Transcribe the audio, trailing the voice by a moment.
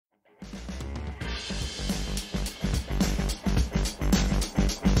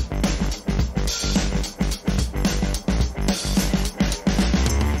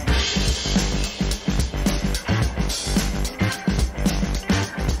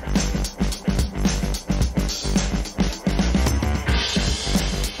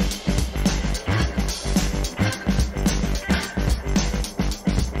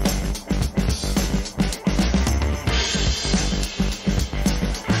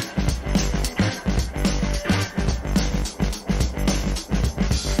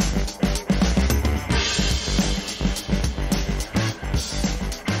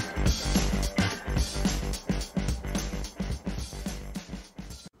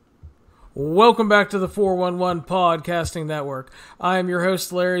Welcome back to the 411 Podcasting Network. I am your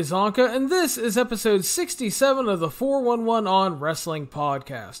host, Larry Csonka, and this is episode 67 of the 411 on Wrestling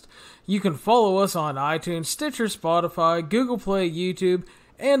Podcast. You can follow us on iTunes, Stitcher, Spotify, Google Play, YouTube,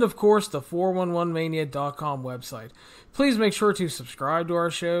 and of course the 411mania.com website. Please make sure to subscribe to our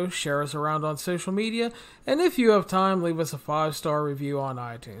show, share us around on social media, and if you have time, leave us a 5-star review on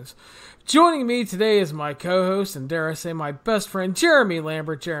iTunes. Joining me today is my co-host, and dare I say my best friend, Jeremy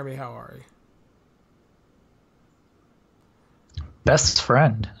Lambert. Jeremy, how are you? Best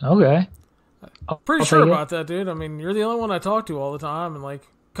friend. Okay. Pretty sure about that, dude. I mean, you're the only one I talk to all the time and,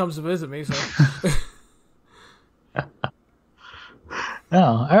 comes to visit me, so...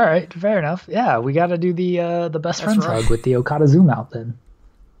 Oh, all right. Fair enough. Yeah, we got to do the best friends hug with the Okada zoom out then.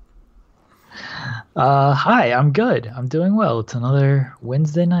 Hi, I'm good. I'm doing well. It's another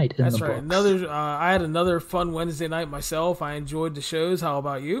Wednesday night in the books. That's right. I had another fun Wednesday night myself. I enjoyed the shows. How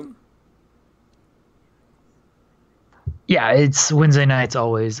about you? Yeah, it's Wednesday night's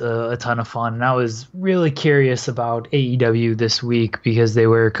always a ton of fun. And I was really curious about AEW this week because they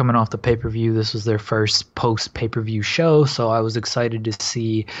were coming off the pay-per-view. This was their first post-pay-per-view show, so I was excited to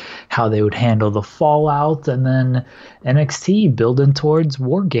see how they would handle the fallout. And then NXT building towards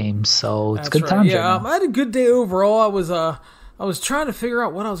War Games, so it's good time. Yeah, I had a good day overall. I was trying to figure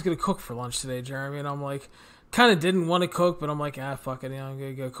out what I was going to cook for lunch today, Jeremy, and I'm like, kind of didn't want to cook, but I'm like, fuck it, I'm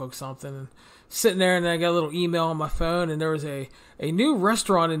going to go cook something. And sitting there, and then I got a little email on my phone, and there was a new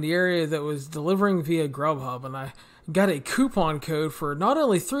restaurant in the area that was delivering via Grubhub, and I got a coupon code for not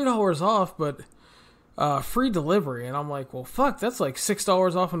only $3 off, but free delivery. And I'm like, well, fuck, that's like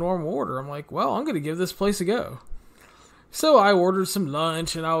 $6 off a normal order. I'm like, well, I'm going to give this place a go. So I ordered some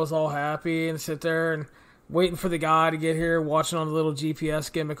lunch, and I was all happy, and sit there and waiting for the guy to get here, watching on the little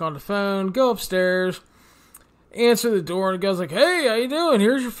GPS gimmick on the phone, go upstairs, answer the door, and the guy's like, hey, how you doing?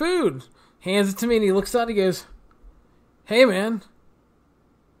 Here's your food. Hands it to me, and he looks down and he goes, hey, man,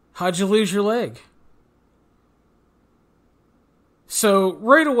 how'd you lose your leg? So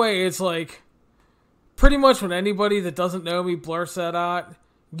right away, it's like, pretty much when anybody that doesn't know me blurts that out,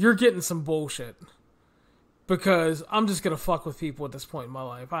 you're getting some bullshit. Because I'm just going to fuck with people at this point in my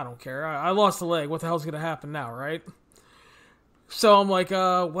life. I don't care. I lost a leg. What the hell's going to happen now, right? So I'm like,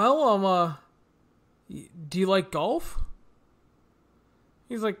 do you like golf?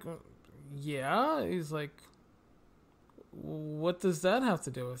 He's like, yeah. He's like, what does that have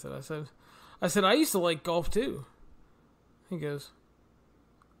to do with it? I said, I used to like golf too. He goes,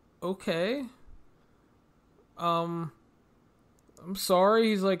 okay. I'm sorry.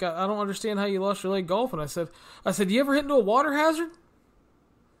 He's like, I don't understand how you lost your leg golfing. I said, you ever hit into a water hazard?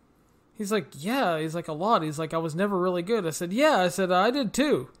 He's like, yeah. He's like, a lot. He's like, I was never really good. I said, yeah. I said, I did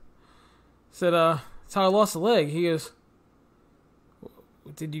too. I said, that's how I lost a leg. He goes,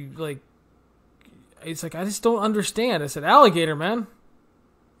 did you he's like, I just don't understand. I said, alligator, man.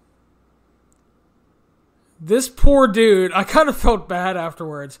 This poor dude, I kind of felt bad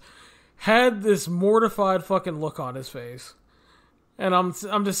afterwards, had this mortified fucking look on his face. And I'm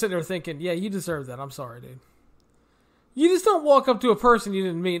just sitting there thinking, yeah, you deserve that. I'm sorry, dude. You just don't walk up to a person you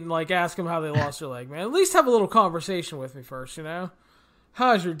didn't meet and ask them how they lost their leg, man. At least have a little conversation with me first, you know?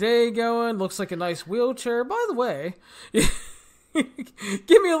 How's your day going? Looks like a nice wheelchair. By the way,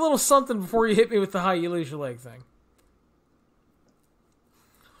 give me a little something before you hit me with the how you lose your leg thing.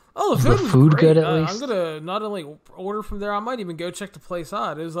 Oh, the food was great. Good at least? I'm going to not only order from there, I might even go check the place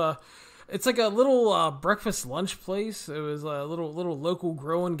out. It's like a little breakfast lunch place. It was a little local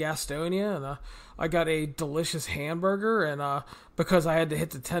grow in Gastonia, and I got a delicious hamburger, and because I had to hit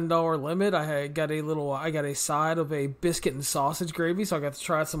the $10 limit, I got a side of a biscuit and sausage gravy, so I got to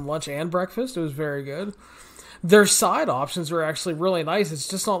try some lunch and breakfast. It was very good. Their side options were actually really nice. It's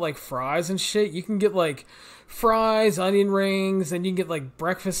just not like fries and shit. You can get fries, onion rings, and you can get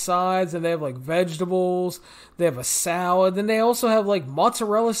breakfast sides, and they have vegetables. They have a salad. Then they also have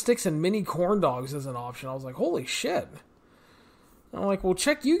mozzarella sticks and mini corn dogs as an option. I was like, holy shit. I'm like, well,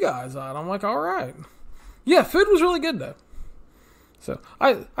 check you guys out. I'm like, all right. Yeah, food was really good though. So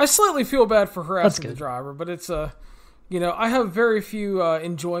I slightly feel bad for harassing the driver, but it's I have very few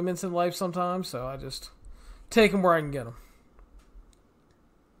enjoyments in life sometimes, so I just take them where I can get them.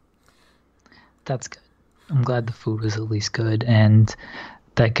 That's good. I'm glad the food was at least good. And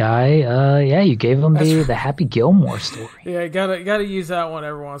that guy, you gave him the Happy Gilmore story. Yeah, gotta use that one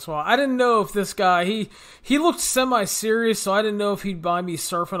every once in a while. I didn't know if this guy, he looked semi-serious, so I didn't know if he'd buy me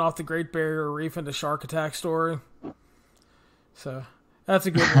surfing off the Great Barrier Reef into Shark Attack story. So that's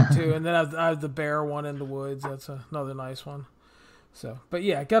a good one too. And then I have the bear one in the woods. That's another nice one. So, but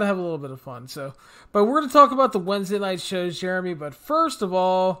yeah, gotta have a little bit of fun. So, but we're gonna talk about the Wednesday night shows, Jeremy. But first of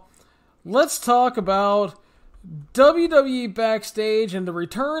all, let's talk about WWE Backstage and the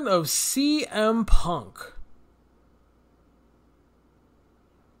return of CM Punk.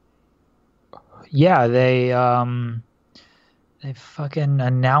 Yeah, they fucking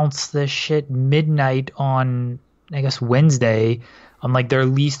announced this shit midnight on, I guess, Wednesday on like their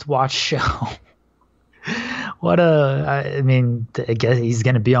least watched show. I mean, I guess he's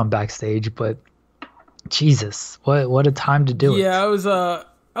gonna be on Backstage, but Jesus, what a time to do it. Yeah,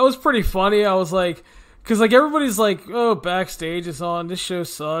 it was pretty funny. I was like, because like everybody's like, oh, Backstage is on, this show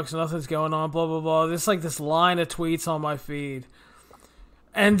sucks, nothing's going on, blah blah blah. There's like this line of tweets on my feed.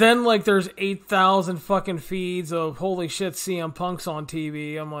 And then, like, there's 8,000 fucking feeds of, holy shit, CM Punk's on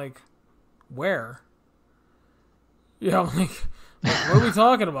TV. I'm like, where? Yeah, I'm like, what are we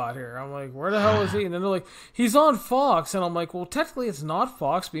talking about here? I'm like, where the hell is he? And then they're like, he's on Fox. And I'm like, well, technically it's not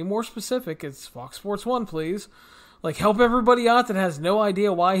Fox. Be more specific. It's Fox Sports 1, please. Like, help everybody out that has no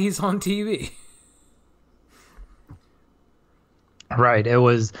idea why he's on TV. Right.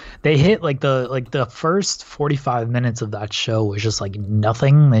 They hit like the first 45 minutes of that show was just like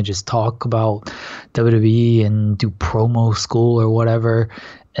nothing. They just talk about WWE and do promo school or whatever.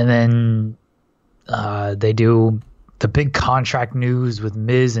 And then they do the big contract news with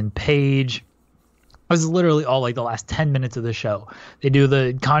Miz and Paige. It was literally all like the last 10 minutes of the show. They do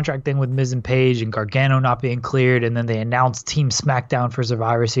the contract thing with Miz and Paige and Gargano not being cleared, and then they announce Team SmackDown for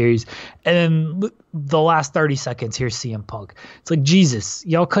Survivor Series. And then the last 30 seconds, here's CM Punk. It's like, Jesus,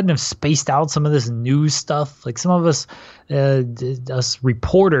 y'all couldn't have spaced out some of this news stuff. Like some of us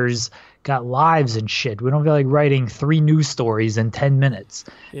reporters got lives and shit. We don't feel like writing 3 news stories in 10 minutes.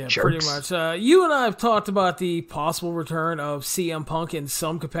 Yeah, Jerks. pretty much. You and I have talked about the possible return of CM Punk in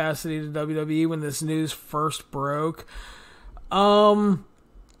some capacity to WWE when this news first broke.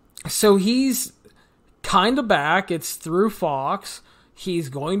 So he's kind of back. It's through Fox. He's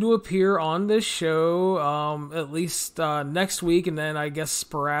going to appear on this show at least next week, and then I guess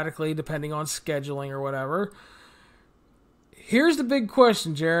sporadically depending on scheduling or whatever. Here's the big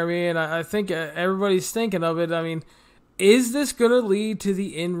question, Jeremy, and I think everybody's thinking of it. I mean, is this going to lead to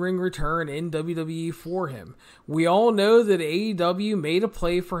the in-ring return in WWE for him? We all know that AEW made a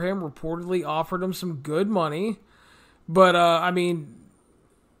play for him, reportedly offered him some good money, but I mean,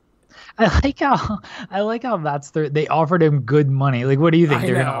 I like how they offered him good money. Like, what do you think?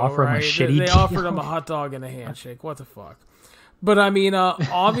 They're going to offer him a shitty They deal? offered him a hot dog and a handshake. What the fuck? But I mean,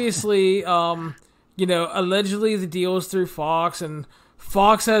 obviously, allegedly the deal is through Fox, and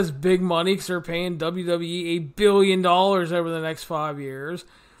Fox has big money because they're paying WWE $1 billion over the next 5 years.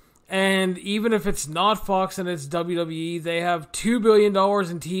 And even if it's not Fox and it's WWE, they have $2 billion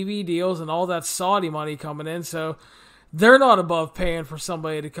in TV deals and all that Saudi money coming in, so they're not above paying for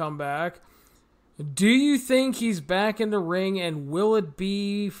somebody to come back. Do you think he's back in the ring, and will it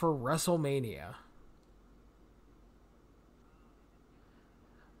be for WrestleMania?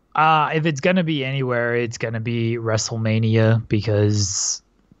 If it's going to be anywhere, it's going to be WrestleMania because,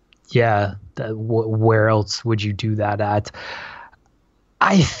 yeah, where else would you do that at?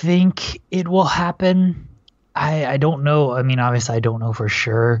 I think it will happen. I don't know. I mean, obviously, I don't know for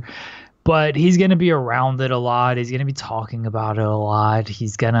sure. But he's going to be around it a lot. He's going to be talking about it a lot.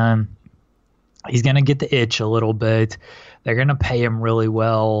 He's going to get the itch a little bit. They're going to pay him really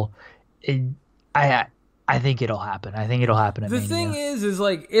well. I think it'll happen. I think it'll happen at Mania. The thing is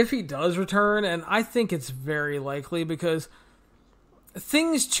like, if he does return, and I think it's very likely because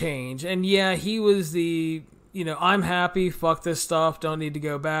things change. And yeah, he was the, I'm happy, fuck this stuff, don't need to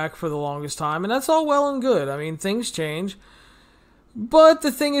go back for the longest time. And that's all well and good. I mean, things change. But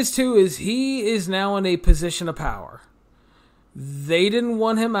the thing is, too, is he is now in a position of power. They didn't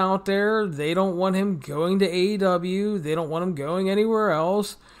want him out there. They don't want him going to AEW. They don't want him going anywhere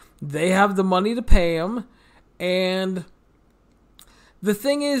else. They have the money to pay him. And the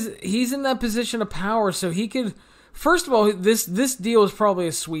thing is, he's in that position of power, so he could... First of all, this deal is probably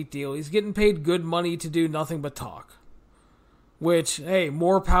a sweet deal. He's getting paid good money to do nothing but talk. Which, hey,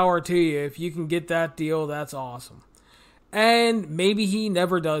 more power to you. If you can get that deal, that's awesome. And maybe he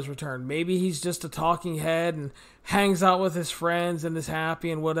never does return. Maybe he's just a talking head and hangs out with his friends and is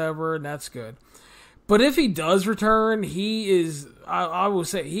happy and whatever, and that's good. But if he does return, he is... I will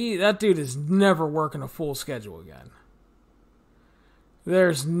say, that dude is never working a full schedule again.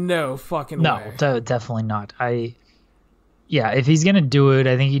 There's no fucking way. No, definitely not. If he's going to do it,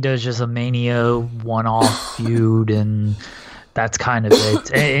 I think he does just a Mania one-off feud, and that's kind of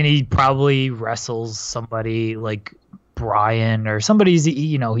it. And he probably wrestles somebody, like, Bryan or somebody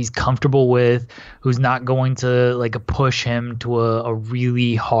he's comfortable with, who's not going to like push him to a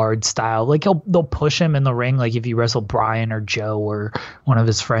really hard style. Like they'll push him in the ring. Like if you wrestle Bryan or Joe or one of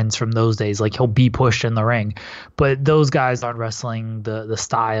his friends from those days, like he'll be pushed in the ring. But those guys aren't wrestling the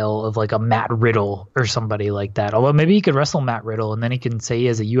style of like a Matt Riddle or somebody like that. Although maybe he could wrestle Matt Riddle and then he can say he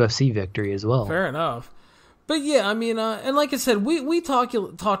has a UFC victory as well. Fair enough. But yeah, I mean, and like I said, we talked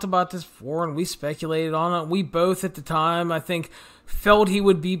about this before, and we speculated on it. We both at the time, I think, felt he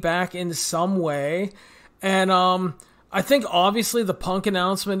would be back in some way, and I think obviously the Punk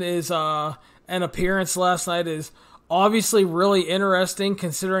announcement is an appearance last night is obviously really interesting,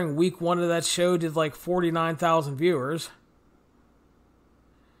 considering week 1 of that show did like 49,000 viewers.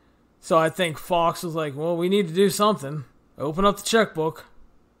 So I think Fox was like, well, we need to do something. Open up the checkbook.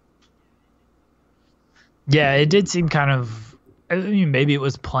 Yeah, it did seem kind of, I mean, maybe it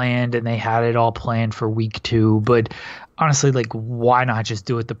was planned and they had it all planned for week 2, but honestly, like, why not just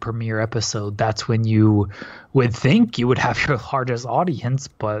do it the premiere episode? That's when you would think you would have your largest audience,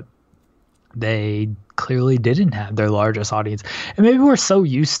 but they clearly didn't have their largest audience. And maybe we're so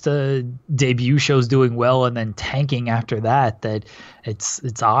used to debut shows doing well and then tanking after that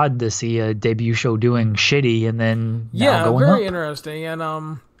it's odd to see a debut show doing shitty and then going very up. Interesting.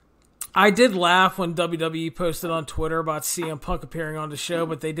 And I did laugh when WWE posted on Twitter about CM Punk appearing on the show,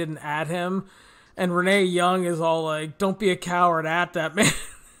 but they didn't add him. And Renee Young is all like, don't be a coward at that, man.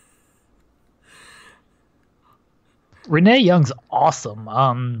 Renee Young's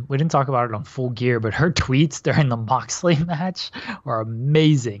awesome. We didn't talk about it on Full Gear, but her tweets during the Moxley match are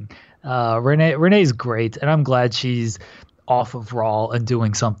amazing. Renee's great, and I'm glad she's off of Raw and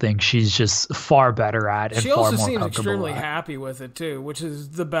doing something she's just far better at and she far more also comfortable seems extremely at. happy with it too, which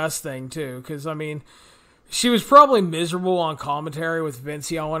is the best thing too, because I mean she was probably miserable on commentary with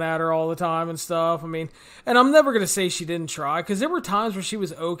Vince yelling at her all the time and stuff. I mean, and I'm never going to say she didn't try, because there were times where she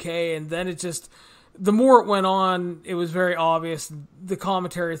was okay, and then it just, the more it went on, it was very obvious the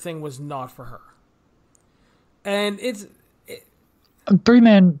commentary thing was not for her. And it's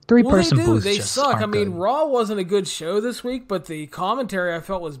three-person booths they just suck. aren't I mean, good. Raw wasn't a good show this week, but the commentary I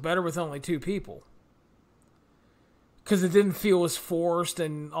felt was better with only 2 people. Because it didn't feel as forced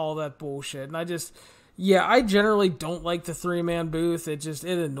and all that bullshit. And I generally don't like the 3-man booth. It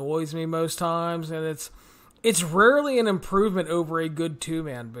annoys me most times, and it's rarely an improvement over a good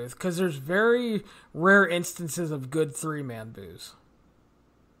 2-man booth, because there's very rare instances of good 3-man booths.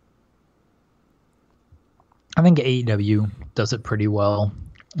 I think AEW does it pretty well,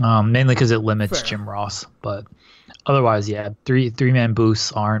 mainly because it limits Jim Ross. But otherwise, yeah, three-man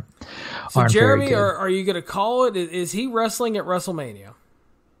booths aren't Jeremy, very good. are you going to call it? Is he wrestling at WrestleMania?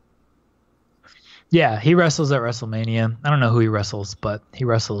 Yeah, he wrestles at WrestleMania. I don't know who he wrestles, but he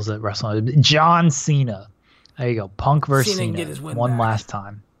wrestles at WrestleMania. John Cena. There you go. Punk versus Cena Cena. get his win One back. last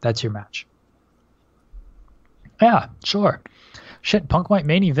time. That's your match. Yeah, sure. Shit, Punk might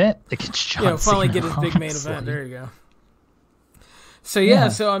main event against John finally Cena, get his big main honestly. event. There you go. So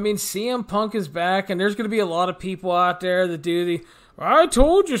so I mean, CM Punk is back, and there's going to be a lot of people out there that do the "I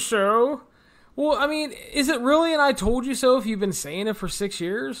told you so." Well, I mean, is it really an "I told you so" if you've been saying it for 6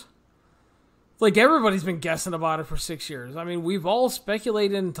 years? Like, everybody's been guessing about it for 6 years. I mean, we've all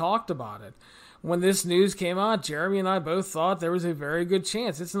speculated and talked about it. When this news came out, Jeremy and I both thought there was a very good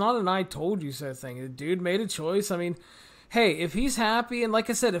chance. It's not an "I told you so" thing. The dude made a choice. I mean, hey, if he's happy, and like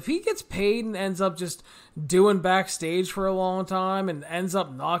I said, if he gets paid and ends up just doing backstage for a long time and ends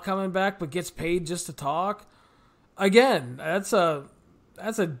up not coming back but gets paid just to talk, again, that's a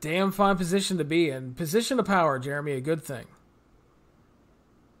damn fine position to be in. Position of power, Jeremy, a good thing.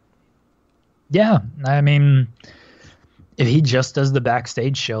 Yeah, I mean, if he just does the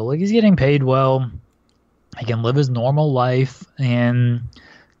backstage show, like, he's getting paid well, he can live his normal life, and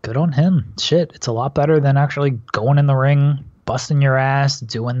good on him. Shit, it's a lot better than actually going in the ring, busting your ass,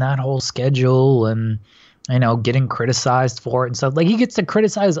 doing that whole schedule, and, getting criticized for it and stuff. Like, he gets to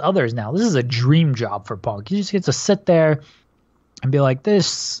criticize others now. This is a dream job for Punk. He just gets to sit there and be like,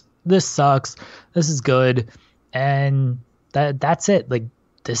 this sucks, this is good, and that's it. Like,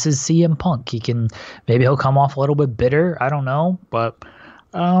 this is CM Punk. Maybe he'll come off a little bit bitter, I don't know, but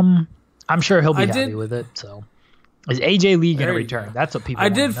I'm sure he'll be happy with it. So, is AJ Lee going to return? That's what people. I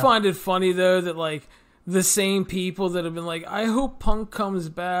did know. find it funny though that like the same people that have been like, I hope Punk comes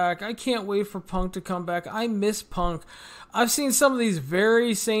back. I can't wait for Punk to come back. I miss Punk. I've seen some of these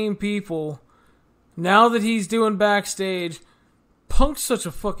very same people now that he's doing backstage. Punk's such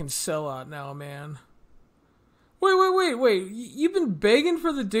a fucking sellout now, man. Wait. You've been begging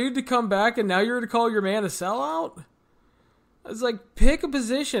for the dude to come back, and now you're going to call your man a sellout? It's like, pick a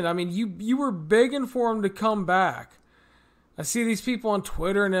position. I mean, you were begging for him to come back. I see these people on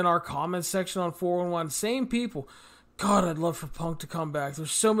Twitter and in our comments section on 411, same people. God, I'd love for Punk to come back.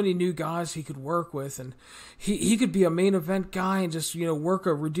 There's so many new guys he could work with, and he could be a main event guy and just, work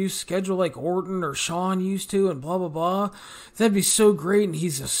a reduced schedule like Orton or Shawn used to and blah, blah, blah. That'd be so great, and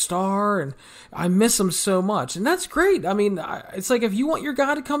he's a star, and I miss him so much. And that's great. I mean, it's like if you want your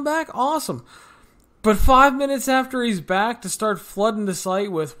guy to come back, awesome. But 5 minutes after he's back to start flooding the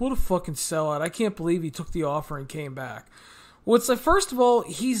site with, what a fucking sellout. I can't believe he took the offer and came back. Well, it's like, first of all,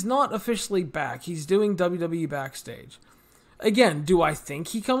 he's not officially back. He's doing WWE Backstage. Again, do I think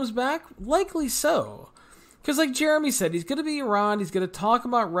he comes back? Likely so. Because like Jeremy said, he's going to be around. He's going to talk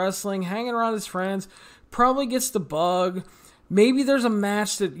about wrestling, hanging around his friends. Probably gets the bug. Maybe there's a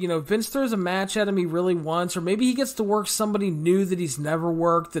match that, Vince throws a match at him he really wants. Or maybe he gets to work somebody new that he's never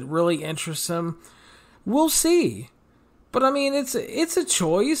worked that really interests him. We'll see. But, I mean, it's a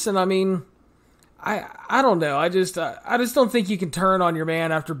choice. And, I mean, I don't know. I just don't think you can turn on your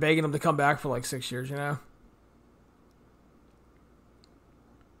man after begging him to come back for like 6 years,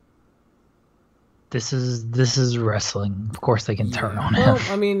 This is wrestling. Of course they can turn on him. Well,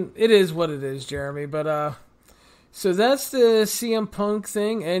 I mean, it is what it is, Jeremy. But so that's the CM Punk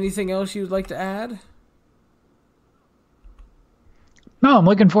thing. Anything else you would like to add? No, I'm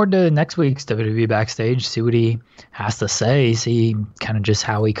looking forward to next week's WWE Backstage. See what he has to say. See kind of just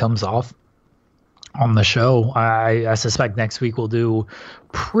how he comes off on the show. I suspect next week we'll do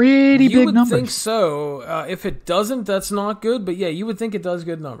pretty big numbers. You would think so. If it doesn't, that's not good. But yeah, you would think it does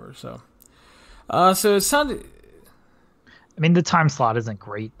good numbers. So it sounded. I mean, the time slot isn't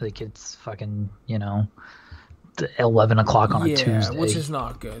great. Like it's fucking 11 o'clock on a Tuesday, which is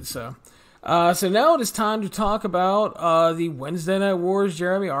not good. So now it is time to talk about the Wednesday Night Wars,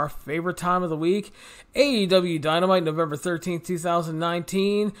 Jeremy, our favorite time of the week. AEW Dynamite, November 13th,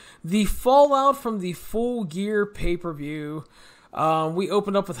 2019. The fallout from the Full Gear pay-per-view. We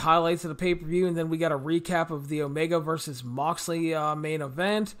opened up with highlights of the pay-per-view, and then we got a recap of the Omega versus Moxley main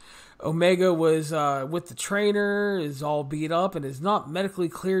event. Omega was with the trainer, is all beat up, and is not medically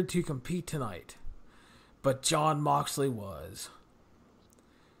cleared to compete tonight. But Jon Moxley was.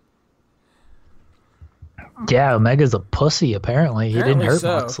 Yeah, Omega's a pussy, apparently. He didn't hurt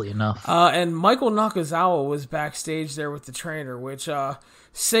Moxley enough. And Michael Nakazawa was backstage there with the trainer, which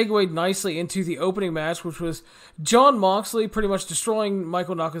segued nicely into the opening match, which was Jon Moxley pretty much destroying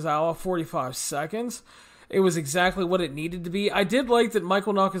Michael Nakazawa 45 seconds. It was exactly what it needed to be. I did like that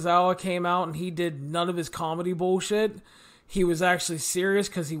Michael Nakazawa came out and he did none of his comedy bullshit. He was actually serious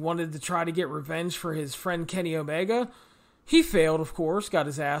because he wanted to try to get revenge for his friend Kenny Omega. He failed, of course, got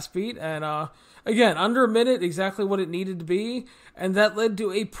his ass beat, and again, under a minute, exactly what it needed to be, and that led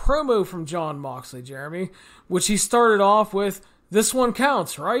to a promo from Jon Moxley, Jeremy, which he started off with, "This one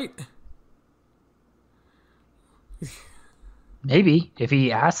counts, right?" Maybe. If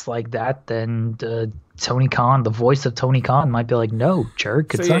he asks like that, then Tony Khan, the voice of Tony Khan, might be like, "No,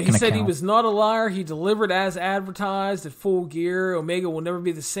 jerk, it's not going to count." He said he was not a liar. He delivered as advertised at Full Gear. Omega will never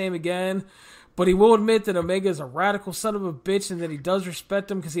be the same again. But he will admit that Omega is a radical son of a bitch and that he does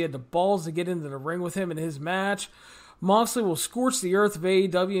respect him because he had the balls to get into the ring with him in his match. Moxley will scorch the earth of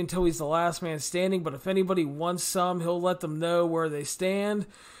AEW until he's the last man standing, but if anybody wants some, he'll let them know where they stand.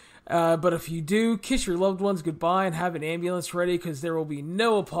 But if you do, kiss your loved ones goodbye and have an ambulance ready because there will be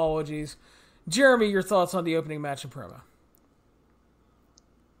no apologies. Jeremy, your thoughts on the opening match and promo?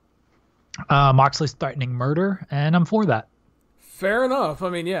 Moxley's threatening murder, and I'm for that. Fair enough. I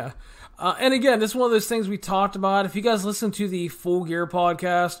mean, yeah. And again, this is one of those things we talked about. If you guys listen to the Full Gear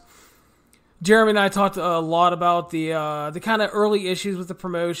podcast, Jeremy and I talked a lot about the kind of early issues with the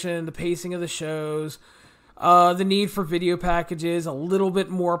promotion, the pacing of the shows, the need for video packages, a little bit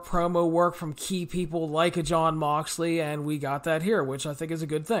more promo work from key people like a Jon Moxley, and we got that here, which I think is a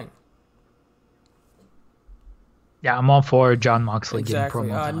good thing. Yeah, I'm all for Jon Moxley getting promo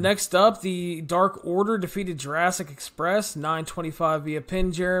time. Next up, the Dark Order defeated Jurassic Express, 9:25 via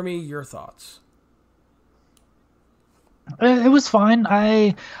pin. Jeremy, your thoughts? It was fine.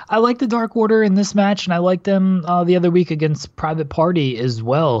 I like the Dark Order in this match, and I liked them the other week against Private Party as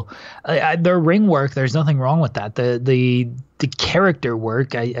well. Their ring work, there's nothing wrong with that. The character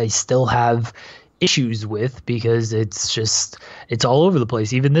work, I still have issues with because it's all over the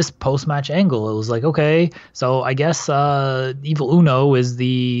place. Even this post-match angle, it was like, okay, so I guess Evil Uno is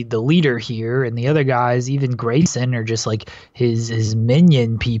the leader here, and the other guys, even Grayson, are just like his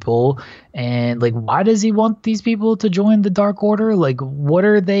minion people. And like, why does he want these people to join the Dark Order? Like, what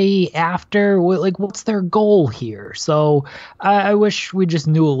are they after? What's their goal here? So I wish we just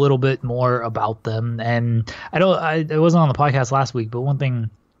knew a little bit more about them. And I wasn't on the podcast last week, but one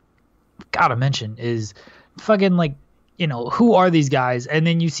thing gotta mention is fucking, like, who are these guys? And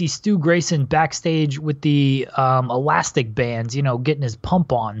then you see Stu Grayson backstage with the elastic bands, getting his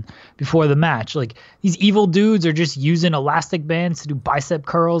pump on before the match. Like, these evil dudes are just using elastic bands to do bicep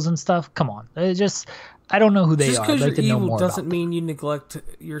curls and stuff. Come on. I don't know who they are. Just because you're evil doesn't mean you neglect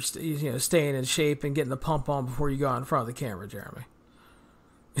your staying in shape and getting the pump on before you go out in front of the camera, Jeremy.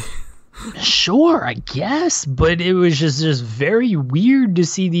 Sure, I guess, but it was just very weird to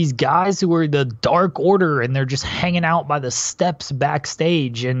see these guys who are the Dark Order and they're just hanging out by the steps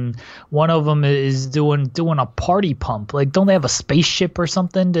backstage, and one of them is doing a party pump. Like, don't they have a spaceship or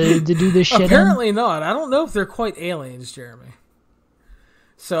something to do this shit? Apparently not. I don't know if they're quite aliens, Jeremy.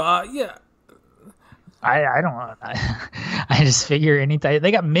 So, yeah. I don't know. I just figure anytime they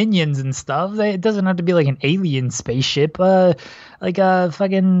got minions and stuff. It doesn't have to be like an alien spaceship. Like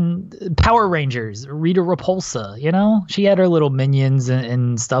fucking Power Rangers, Rita Repulsa. She had her little minions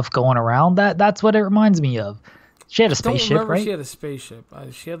and stuff going around. That's what it reminds me of. She had a spaceship, right? She had a spaceship.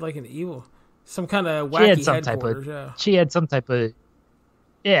 She had like some kind of wacky headquarters. She had some type of.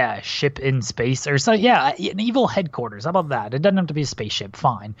 Yeah, ship in space or so. Yeah, an evil headquarters. How about that? It doesn't have to be a spaceship,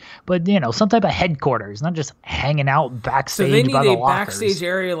 fine. But, some type of headquarters, not just hanging out backstage by the lockers. So they need a backstage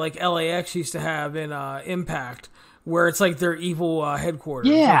area like LAX used to have in Impact, where it's like their evil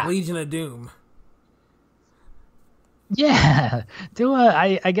headquarters. Yeah. Like Legion of Doom. Yeah.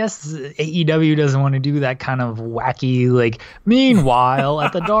 I guess AEW doesn't want to do that kind of wacky, like, meanwhile,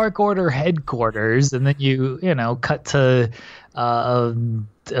 at the Dark Order headquarters, and then you cut to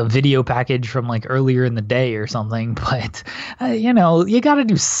a video package from like earlier in the day or something. But you got to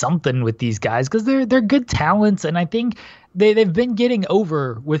do something with these guys because they're good talents, and I think they've been getting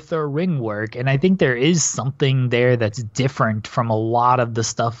over with their ring work, and I think there is something there that's different from a lot of the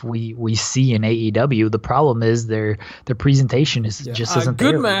stuff we see in AEW. The problem is their presentation just isn't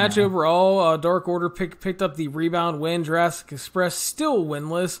there. Good match overall. Dark Order picked up the rebound win. Jurassic Express still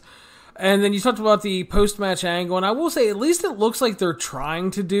winless. And then you talked about the post-match angle, and I will say at least it looks like they're trying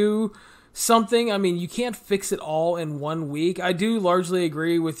to do something. I mean, you can't fix it all in 1 week. I do largely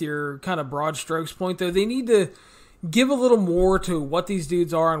agree with your kind of broad strokes point, though. They need to give a little more to what these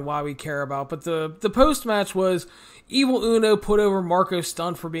dudes are and why we care about. But the post-match was Evil Uno put over Marco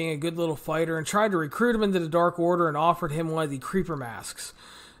Stunt for being a good little fighter and tried to recruit him into the Dark Order and offered him one of the Creeper masks.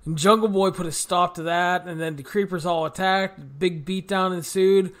 And Jungle Boy put a stop to that, and then the Creepers all attacked. Big beatdown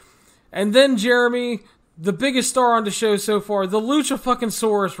ensued. And then, Jeremy, the biggest star on the show so far, the Lucha fucking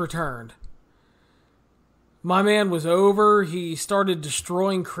Saurus returned. My man was over. He started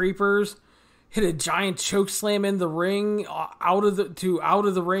destroying creepers. Hit a giant choke slam in the ring, out of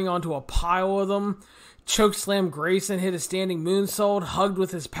the ring onto a pile of them. Choke slam Grayson, hit a standing moonsault, hugged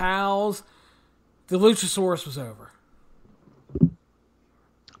with his pals. The Luchasaurus was over.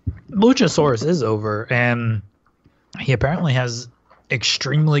 Luchasaurus is over, and he apparently has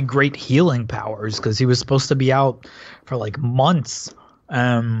extremely great healing powers because he was supposed to be out for like months.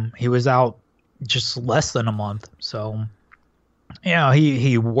 He was out just less than a month. So,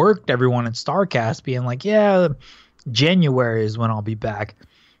 he worked everyone at StarCast being like, yeah, January is when I'll be back.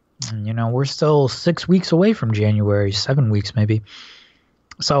 And, we're still 6 weeks away from January, 7 weeks maybe.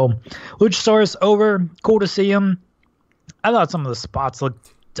 So, Luchasaurus over. Cool to see him. I thought some of the spots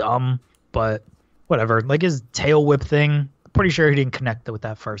looked dumb, but whatever. Like his tail whip thing, pretty sure he didn't connect with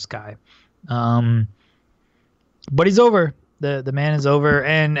that first guy. But he's over. The man is over,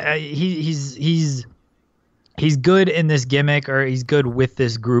 and he's good in this gimmick, or he's good with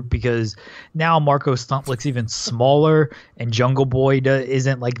this group, because now Marco Stunt looks even smaller, and Jungle Boy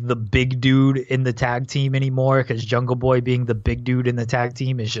isn't like the big dude in the tag team anymore, because Jungle Boy being the big dude in the tag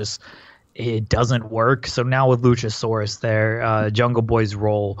team is just, it doesn't work. So now with Luchasaurus there, Jungle Boy's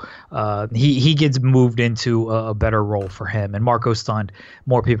role, he gets moved into a better role for him. And Marco Stunt,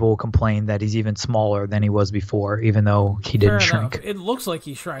 more people will complain that he's even smaller than he was before, even though he didn't shrink. It looks like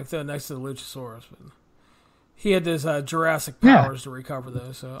he shrank though next to the Luchasaurus, but he had his Jurassic powers to recover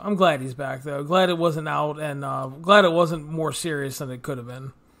those. So I'm glad he's back though. Glad it wasn't out, and glad it wasn't more serious than it could have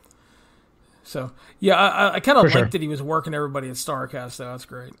been. So yeah, I kind of liked that he was working everybody at StarCast though. That's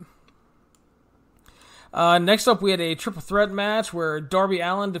great. Next up, we had a triple threat match where Darby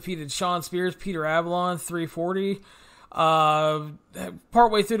Allin defeated Shawn Spears, Peter Avalon, 340.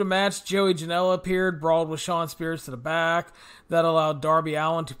 Partway through the match, Joey Janela appeared, brawled with Shawn Spears to the back. That allowed Darby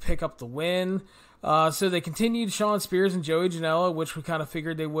Allin to pick up the win. So they continued Shawn Spears and Joey Janela, which we kind of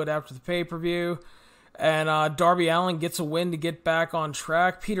figured they would after the pay-per-view. And Darby Allin gets a win to get back on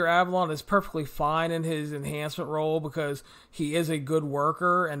track. Peter Avalon is perfectly fine in his enhancement role because he is a good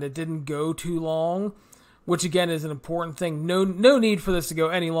worker, and it didn't go too long, which again is an important thing. No need for this to go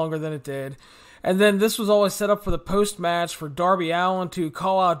any longer than it did. And then this was always set up for the post-match for Darby Allin to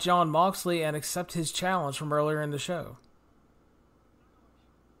call out Jon Moxley and accept his challenge from earlier in the show.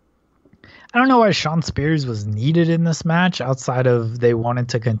 I don't know why Shawn Spears was needed in this match outside of they wanted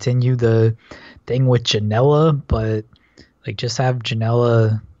to continue the thing with Janela, but like just have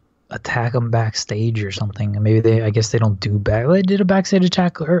Janela attack him backstage or something. And maybe I guess they don't do they did a backstage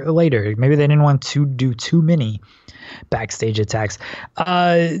attack later. Maybe they didn't want to do too many backstage attacks.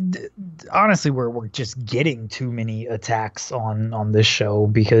 Honestly, we're just getting too many attacks on this show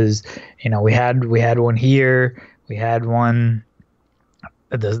because, we had one here, we had one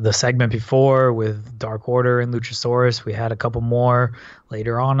the segment before with Dark Order and Luchasaurus. We had a couple more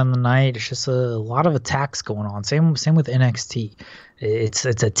later on in the night. It's just a lot of attacks going on. Same with NXT. It's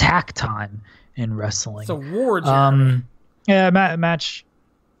attack time in wrestling. It's a war, Jeremy. Yeah, match.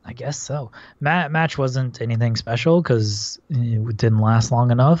 I guess so. Match wasn't anything special because it didn't last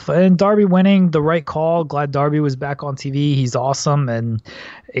long enough. And Darby winning, the right call. Glad Darby was back on TV. He's awesome, and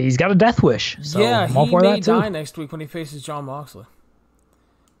he's got a death wish. So yeah, I'm all he for may that too. die next week when he faces Jon Moxley.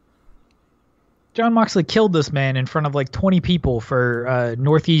 Jon Moxley killed this man in front of like 20 people for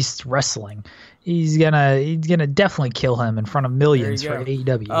Northeast Wrestling. He's gonna definitely kill him in front of millions for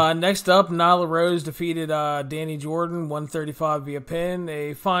AEW. Next up, Nyla Rose defeated Danny Jordan 135 via pin.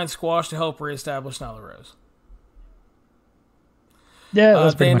 A fine squash to help reestablish Nyla Rose. Yeah,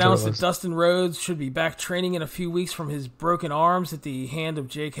 that's pretty they much announced what it that was. Dustin Rhodes should be back training in a few weeks from his broken arms at the hand of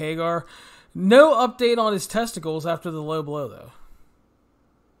Jake Hagar. No update on his testicles after the low blow, though.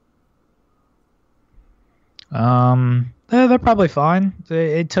 They're probably fine.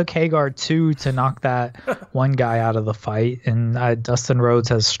 It took Hagar 2 to knock that one guy out of the fight, and Dustin Rhodes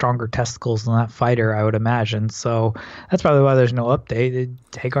has stronger testicles than that fighter, I would imagine. So that's probably why there's no update.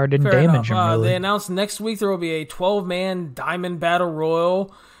 Hagar didn't Fair damage enough. him, really. They announced next week there will be a 12-man Diamond Battle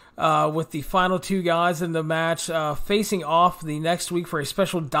Royal with the final two guys in the match facing off the next week for a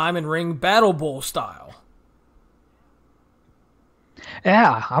special Diamond Ring Battle Bowl style.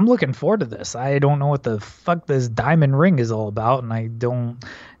 Yeah, I'm looking forward to this. I don't know what the fuck this Diamond Ring is all about, and I don't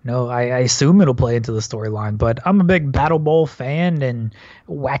know. I assume it'll play into the storyline, but I'm a big Battle Bowl fan, and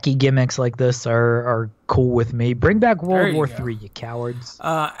wacky gimmicks like this are cool with me. Bring back World War III, you cowards.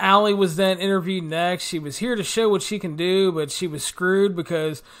 Allie was then interviewed next. She was here to show what she can do, but she was screwed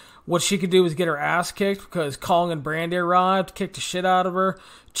because what she could do was get her ass kicked because Kong and Brandy arrived, kicked the shit out of her,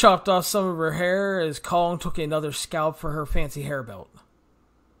 chopped off some of her hair as Kong took another scalp for her fancy hair belt.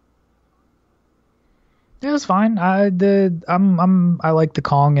 Yeah, it's fine. I like the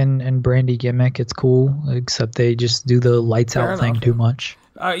Kong and Brandy gimmick. It's cool, except they just do the lights out thing too much.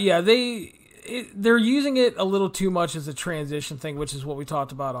 Yeah, they're using it a little too much as a transition thing, which is what we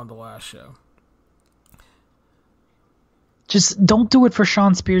talked about on the last show. Just don't do it for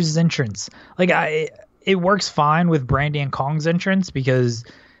Shawn Spears' entrance. It works fine with Brandy and Kong's entrance because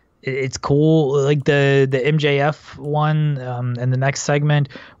it's cool. Like the MJF one and the next segment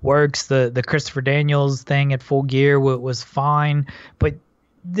works. The Christopher Daniels thing at Full Gear was fine, but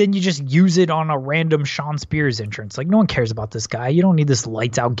then you just use it on a random Shawn Spears entrance. Like, no one cares about this guy. You don't need this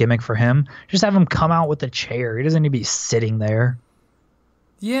lights out gimmick for him. Just have him come out with a chair. He doesn't need to be sitting there.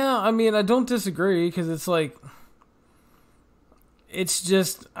 Yeah, I mean, I don't disagree because it's like, it's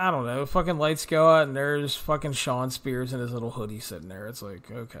just, I don't know, fucking lights go out and there's fucking Shawn Spears in his little hoodie sitting there. It's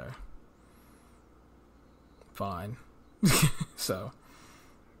like, okay. Fine. So.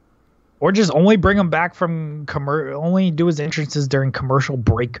 Or just only bring him back from only do his entrances during commercial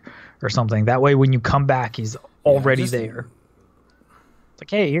break or something. That way when you come back, he's already there. It's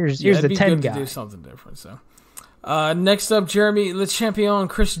like, hey, here's the 10 guy. To do something different, so. Next up, Jeremy Le Champion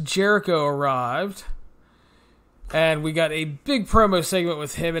Chris Jericho arrived. And we got a big promo segment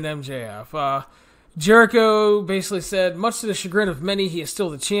with him and MJF. Jericho basically said, much to the chagrin of many, he is still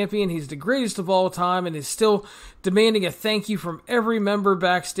the champion. He's the greatest of all time and is still demanding a thank you from every member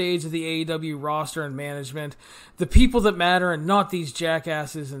backstage of the AEW roster and management. The people that matter and not these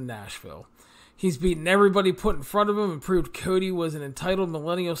jackasses in Nashville. He's beaten everybody put in front of him and proved Cody was an entitled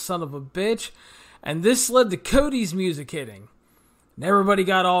millennial son of a bitch. And this led to Cody's music hitting. And everybody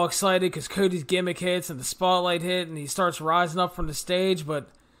got all excited because Cody's gimmick hits and the spotlight hit and he starts rising up from the stage, but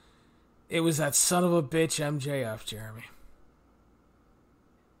it was that son of a bitch MJF, Jeremy.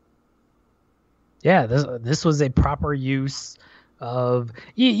 Yeah, this was a proper use of...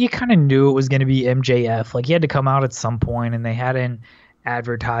 You kind of knew it was going to be MJF. Like, he had to come out at some point, and they hadn't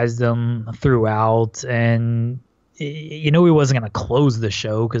advertised him throughout, and you know he wasn't going to close the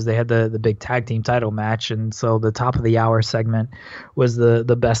show because they had the big tag team title match, and so the top of the hour segment was the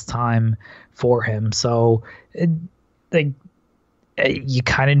best time for him. So You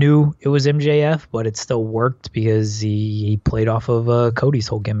kind of knew it was MJF, but it still worked because he played off of Cody's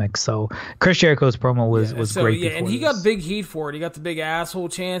whole gimmick. So Chris Jericho's promo was great. Yeah, and he got big heat for it. He got the big asshole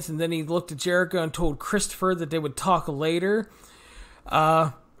chance, and then he looked at Jericho and told Christopher that they would talk later.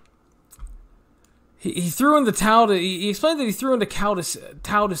 He threw in the towel. He explained that he threw in the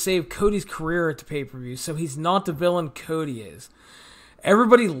towel to save Cody's career at the pay-per-view, so he's not the villain Cody is.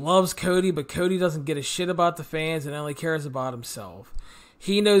 Everybody loves Cody, but Cody doesn't give a shit about the fans and only cares about himself.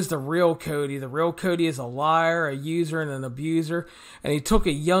 He knows the real Cody. The real Cody is a liar, a user, and an abuser, and he took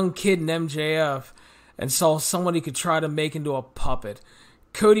a young kid in MJF and saw someone he could try to make into a puppet.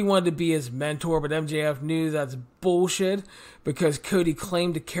 Cody wanted to be his mentor, but MJF knew that's bullshit because Cody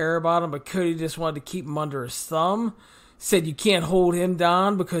claimed to care about him, but Cody just wanted to keep him under his thumb. Said you can't hold him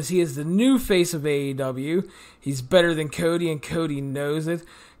down because he is the new face of AEW. He's better than Cody, and Cody knows it.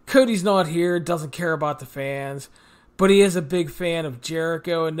 Cody's not here, doesn't care about the fans, but he is a big fan of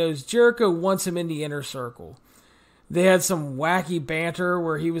Jericho and knows Jericho wants him in the inner circle. They had some wacky banter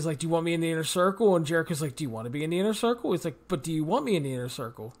where he was like, do you want me in the inner circle? And Jericho's like, do you want to be in the inner circle? He's like, but do you want me in the inner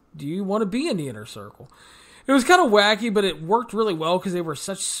circle? Do you want to be in the inner circle? It was kind of wacky, but it worked really well because they were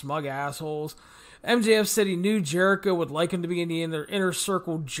such smug assholes. MJF said he knew Jericho would like him to be in the inner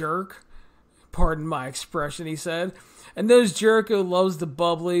circle jerk. Pardon my expression, he said. And knows Jericho loves the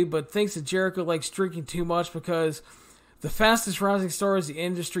bubbly, but thinks that Jericho likes drinking too much because the fastest rising star of the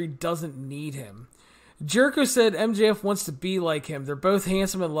industry doesn't need him. Jericho said MJF wants to be like him. They're both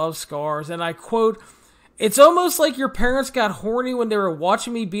handsome and love scars. And I quote, "It's almost like your parents got horny when they were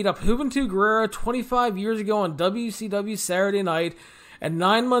watching me beat up Juventud Guerrero 25 years ago on WCW Saturday Night, and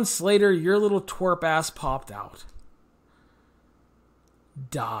 9 months later, your little twerp ass popped out."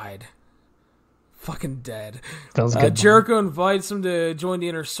 Died. Fucking dead. That was good. Jericho invites him to join the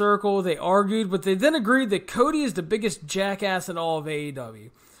inner circle. They argued, but they then agreed that Cody is the biggest jackass in all of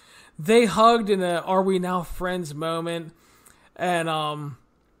AEW. They hugged in a "Are we now friends" moment. And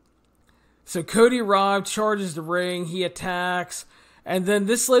so Cody arrived, charges the ring, he attacks, and then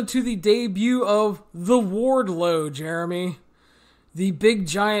this led to the debut of the Wardlow, Jeremy. The big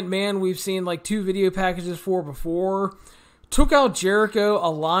giant man we've seen like 2 video packages for before. Took out Jericho,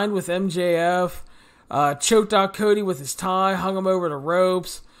 aligned with MJF, choked out Cody with his tie, hung him over the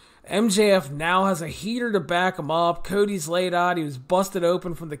ropes. MJF now has a heater to back him up. Cody's laid out. He was busted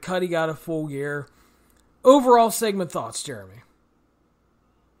open from the cut he got at Full Gear. Overall segment thoughts, Jeremy?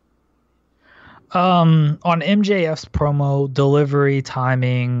 On MJF's promo, delivery,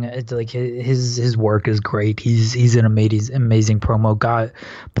 timing, it's like his work is great. He's an amazing promo. Got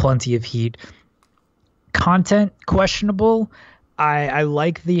plenty of heat. Content questionable. I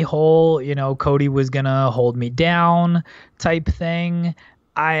like the whole, Cody was gonna hold me down type thing.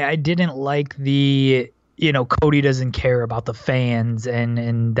 I didn't like the, Cody doesn't care about the fans,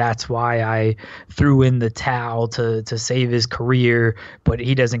 and that's why I threw in the towel to save his career, but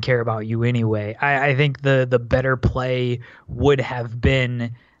he doesn't care about you anyway. I think the better play would have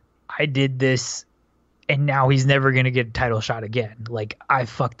been, I did this, and now he's never going to get a title shot again. Like, I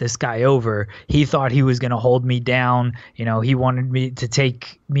fucked this guy over. He thought he was going to hold me down. He wanted me to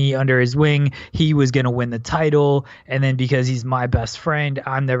take me under his wing. He was going to win the title. And then because he's my best friend,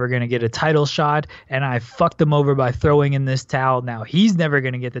 I'm never going to get a title shot. And I fucked him over by throwing in this towel. Now he's never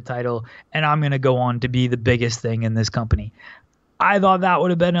going to get the title. And I'm going to go on to be the biggest thing in this company. I thought that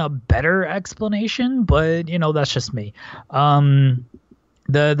would have been a better explanation, but, that's just me.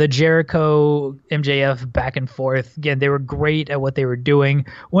 The Jericho MJF back and forth, again, they were great at what they were doing.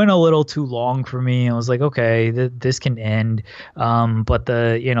 Went a little too long for me. I was like, okay, this can end. But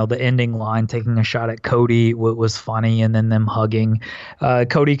the ending line, taking a shot at Cody, was funny, and then them hugging.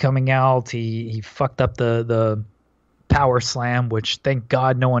 Cody coming out, he fucked up the power slam, which thank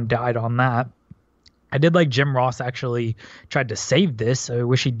God no one died on that. I did like Jim Ross actually tried to save this. I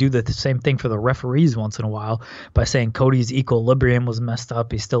wish he'd do the same thing for the referees once in a while by saying Cody's equilibrium was messed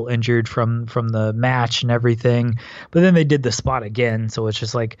up. He's still injured from the match and everything. But then they did the spot again, so it's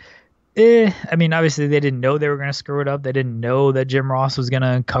just like, I mean, obviously they didn't know they were going to screw it up. They didn't know that Jim Ross was going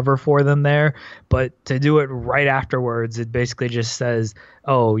to cover for them there. But to do it right afterwards, it basically just says,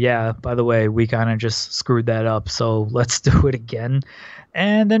 oh, yeah, by the way, we kind of just screwed that up, so let's do it again.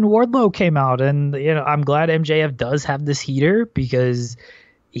 And then Wardlow came out, and I'm glad MJF does have this heater because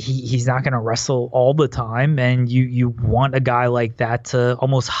he's not going to wrestle all the time, and you want a guy like that to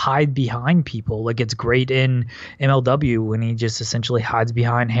almost hide behind people. Like, it's great in MLW when he just essentially hides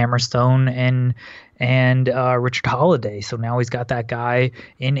behind Hammerstone and Richard Holiday. So now he's got that guy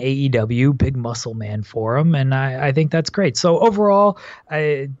in AEW, big muscle man for him, and I think that's great. So overall,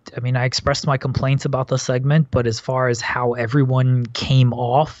 I mean, I expressed my complaints about the segment, but as far as how everyone came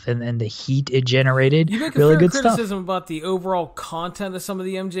off and the heat it generated, you make a really fair good criticism stuff. about the overall content of some of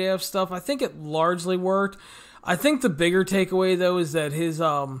the MJF stuff. I think it largely worked. I think the bigger takeaway though is that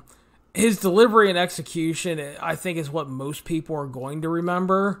his delivery and execution, I think, is what most people are going to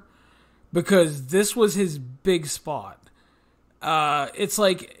remember, because this was his big spot. It's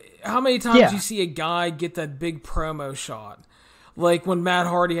like, how many times you see a guy get that big promo shot? Like when Matt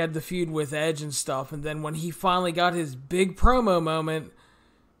Hardy had the feud with Edge and stuff, and then when he finally got his big promo moment,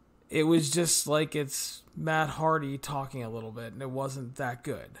 it was just like it's Matt Hardy talking a little bit, and it wasn't that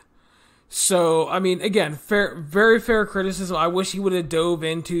good. So, I mean, again, very fair criticism. I wish he would have dove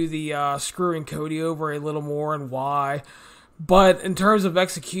into the screwing Cody over a little more and why. But in terms of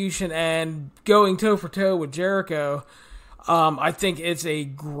execution and going toe-for-toe with Jericho, I think it's a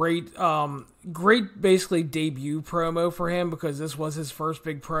great basically debut promo for him, because this was his first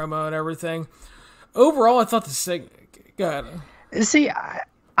big promo and everything. Overall, I thought go ahead. See,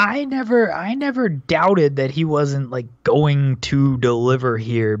 I never doubted that he wasn't like going to deliver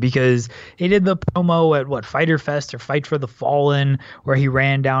here, because he did the promo at Fyter Fest or Fight for the Fallen where he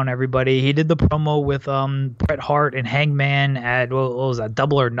ran down everybody. He did the promo with Bret Hart and Hangman at what was that,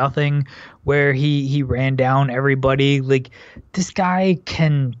 Double or Nothing, where he ran down everybody. Like, this guy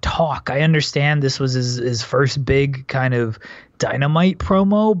can talk. I understand this was his first big kind of Dynamite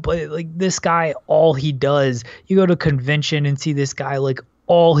promo, but like, this guy, all he does, you go to convention and see this guy, like,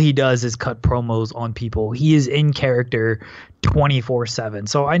 all he does is cut promos on people. He is in character 24/7.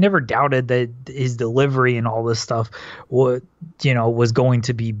 So I never doubted that his delivery and all this stuff was going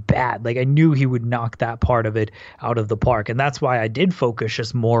to be bad. Like, I knew he would knock that part of it out of the park. And that's why I did focus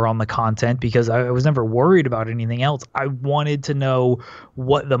just more on the content, because I was never worried about anything else. I wanted to know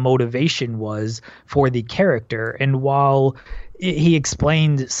what the motivation was for the character. And while he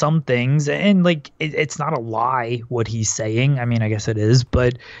explained some things, and like, it's not a lie what he's saying. I mean, I guess it is,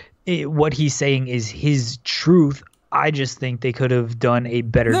 but what he's saying is his truth. I just think they could have done a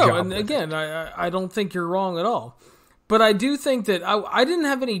better job. No, and again, I don't think you're wrong at all. But I do think that I didn't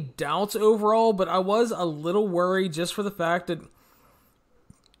have any doubts overall, but I was a little worried just for the fact that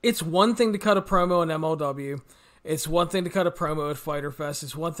it's one thing to cut a promo in MLW. It's one thing to cut a promo at Fyter Fest.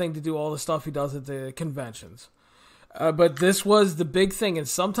 It's one thing to do all the stuff he does at the conventions. But this was the big thing, and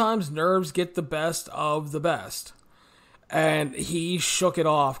sometimes nerves get the best of the best. And he shook it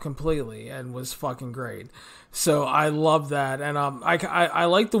off completely and was fucking great. So I love that. And I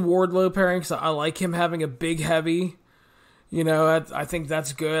like the Wardlow pairing, because I like him having a big heavy. I think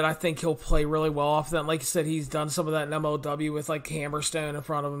that's good. I think he'll play really well off that. Like you said, he's done some of that in MLW with like Hammerstone in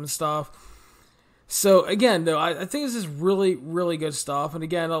front of him and stuff. So again, though, I think this is really, really good stuff. And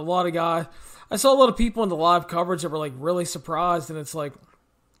again, I saw a lot of people in the live coverage that were like really surprised, and it's like,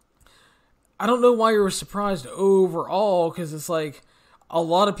 I don't know why you were surprised overall, because it's like a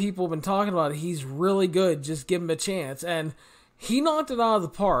lot of people have been talking about it. He's really good. Just give him a chance. And he knocked it out of the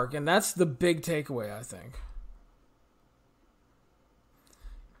park, and that's the big takeaway, I think.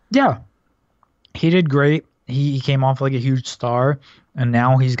 Yeah, he did great. He came off like a huge star, and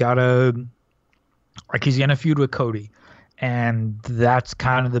now he's got he's gonna feud with Cody. And that's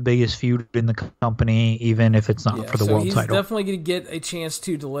kind of the biggest feud in the company, even if it's not for the world title. He's definitely going to get a chance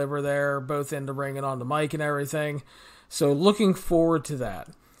to deliver there, both in the ring and on the mic and everything. So looking forward to that.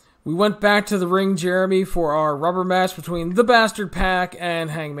 We went back to the ring, Jeremy, for our rubber match between the Bastard Pack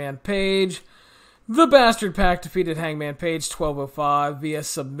and Hangman Page. The Bastard Pack defeated Hangman Page 12:05 via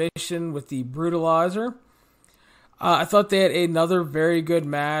submission with the Brutalizer. I thought they had another very good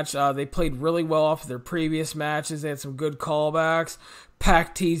match. They played really well off of their previous matches. They had some good callbacks.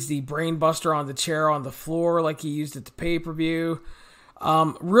 Pac teased the brainbuster on the chair on the floor like he used at the pay-per-view.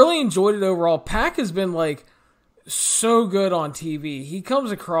 Really enjoyed it overall. Pac has been like so good on TV. He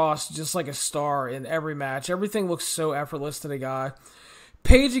comes across just like a star in every match. Everything looks so effortless to the guy.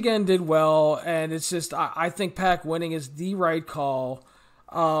 Page again did well, and it's just, I think Pac winning is the right call.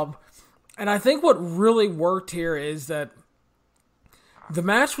 And I think what really worked here is that the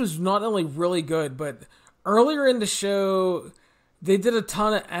match was not only really good, but earlier in the show, they did a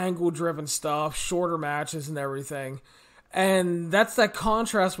ton of angle-driven stuff, shorter matches and everything. And that's that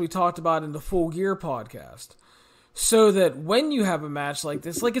contrast we talked about in the Full Gear podcast. So that when you have a match like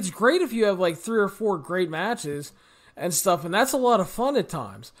this, like, it's great if you have like 3 or 4 great matches and stuff, and that's a lot of fun at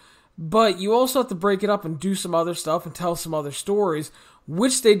times. But you also have to break it up and do some other stuff and tell some other stories,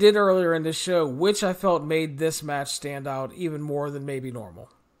 which they did earlier in this show, which I felt made this match stand out even more than maybe normal.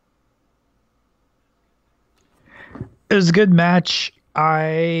 It was a good match.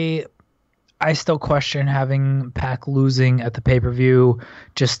 I still question having Pac losing at the pay-per-view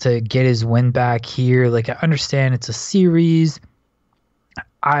just to get his win back here. Like, I understand it's a series.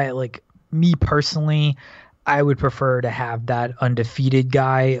 Me personally, I would prefer to have that undefeated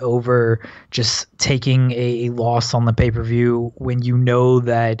guy over just taking a loss on the pay-per-view when you know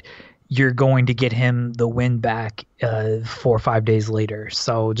that you're going to get him the win back 4 or 5 days later.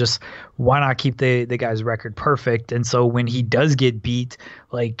 So just why not keep the guy's record perfect? And so when he does get beat,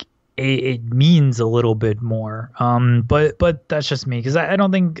 like, it means a little bit more. But that's just me, because I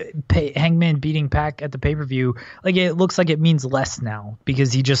don't think Hangman beating Pac at the pay-per-view, like, it looks like it means less now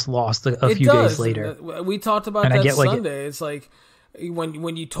because he just lost a few days later. We talked about that Sunday. It's like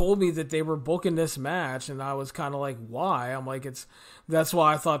when you told me that they were booking this match, and I was kind of like, why? I'm like, that's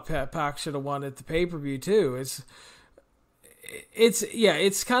why I thought Pac should have won at the pay-per-view too.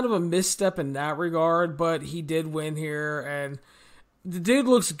 It's kind of a misstep in that regard, but he did win here, and the dude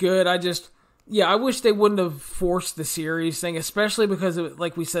looks good. I wish they wouldn't have forced the series thing, especially because,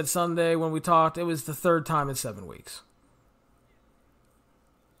 like we said Sunday when we talked, it was the third time in 7 weeks.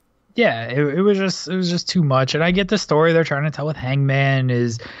 Yeah, it was just too much. And I get the story they're trying to tell with Hangman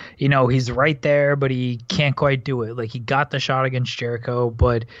is, he's right there, but he can't quite do it. Like, he got the shot against Jericho,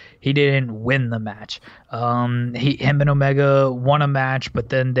 but he didn't win the match. Him and Omega won a match, but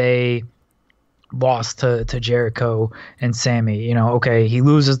then they lost to Jericho and Sammy. Okay, he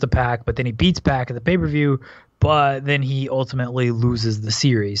loses the Pac, but then he beats Pac at the pay-per-view, but then he ultimately loses the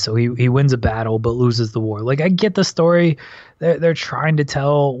series. So he wins a battle but loses the war. Like, I get the story they're trying to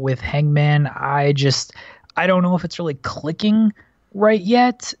tell with Hangman. I don't know if it's really clicking right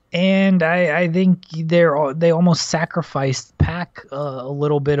yet, and I think they almost sacrificed Pac a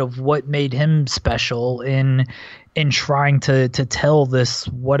little bit of what made him special in trying to tell this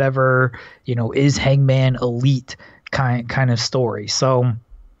whatever, is Hangman elite kind of story. So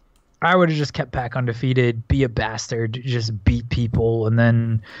I would have just kept Pac undefeated, be a bastard, just beat people, and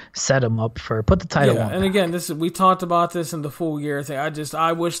then set him up put the title on. And again, we talked about this in the full year thing.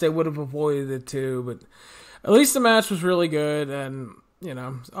 I wish they would have avoided it too, but at least the match was really good, and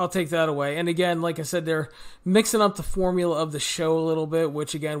I'll take that away. And again, like I said, they're mixing up the formula of the show a little bit,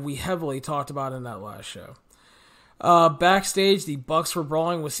 which again we heavily talked about in that last show. Backstage, the Bucks were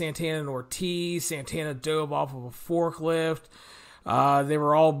brawling with Santana and Ortiz. Santana dove off of a forklift. They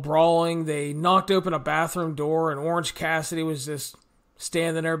were all brawling. They knocked open a bathroom door, and Orange Cassidy was just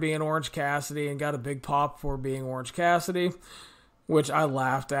standing there being Orange Cassidy and got a big pop for being Orange Cassidy, which I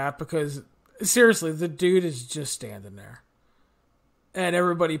laughed at because, seriously, the dude is just standing there. And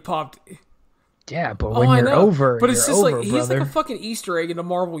everybody popped. Yeah, but when you're over, but it's just like, he's brother. like a fucking Easter egg in the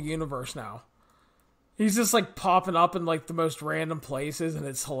Marvel Universe now. He's just like popping up in like the most random places, and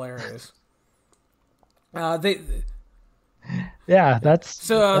it's hilarious. That's a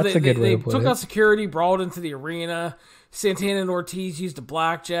good way to put it. They took out security, brawled into the arena. Santana and Ortiz used a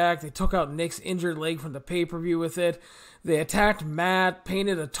blackjack. They took out Nick's injured leg from the pay-per-view with it. They attacked Matt,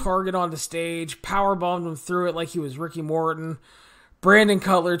 painted a target on the stage, powerbombed him through it like he was Ricky Morton. Brandon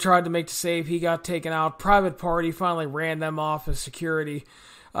Cutler tried to make the save. He got taken out. Private Party finally ran them off as security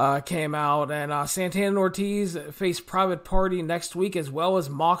came out. And Santana and Ortiz face Private Party next week, as well as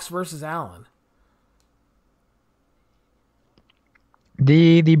Mox versus Allen.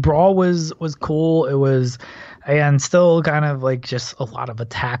 The brawl was cool. It was, and still kind of like just a lot of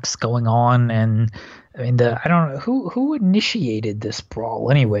attacks going on. And I mean, I don't know who initiated this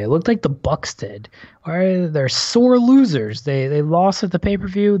brawl anyway. It looked like the Bucks did. They're sore losers. They lost at the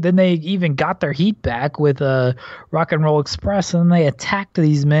pay-per-view. Then they even got their heat back with Rock and Roll Express, and they attacked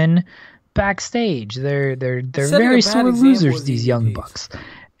these men backstage. They're very sore losers, these young Bucks.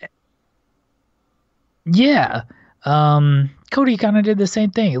 Yeah. Cody kind of did the same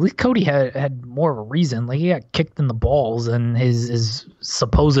thing. At least Cody had more of a reason. Like, he got kicked in the balls, and his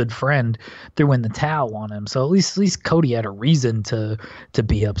supposed friend threw in the towel on him. So at least Cody had a reason to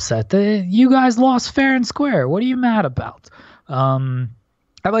be upset. You guys lost fair and square. What are you mad about?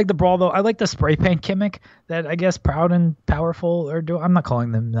 I like the brawl, though. I like the spray paint gimmick that I guess Proud and Powerful are doing. I'm not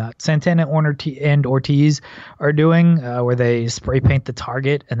calling them that. Santana and Ortiz are doing, where they spray paint the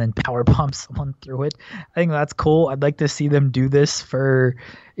target and then power bomb someone through it. I think that's cool. I'd like to see them do this for,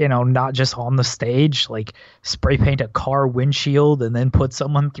 not just on the stage, like spray paint a car windshield and then put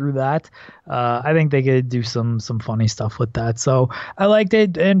someone through that. I think they could do some funny stuff with that. So I liked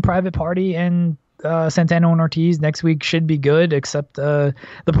it. And Private Party and Santana and Ortiz next week should be good, except the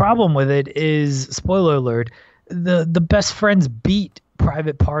problem with it is, spoiler alert, the best friends beat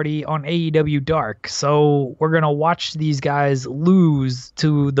Private Party on AEW Dark. So we're going to watch these guys lose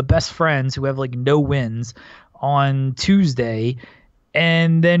to the best friends who have like no wins on Tuesday,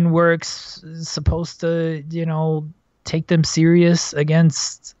 and then we're supposed to, take them serious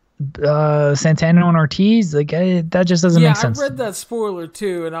against Santana and Ortiz. Like, that just doesn't make sense. Yeah, I read that spoiler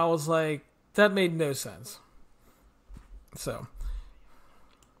too, and I was like, that made no sense. So,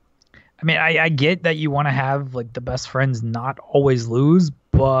 I mean, I get that you want to have like the best friends not always lose,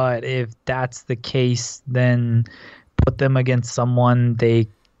 but if that's the case, then put them against someone they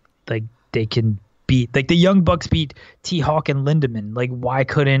can beat. Like the Young Bucks beat T-Hawk and Lindemann. Like, why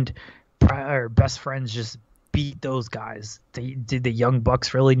couldn't our best friends just beat those guys? Did the Young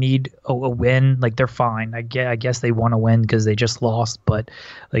Bucks really need a win? Like, they're fine. I guess they want to win because they just lost, but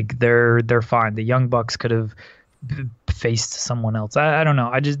like they're fine. The Young Bucks could have faced someone else. I don't know.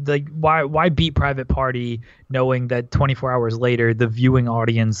 I just like, why beat Private Party knowing that 24 hours later the viewing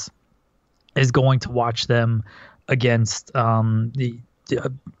audience is going to watch them against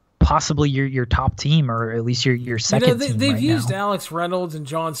possibly your top team, or at least your second team. They've right used now. Alex Reynolds and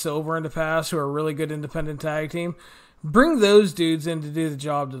John Silver in the past, who are a really good independent tag team. Bring those dudes in to do the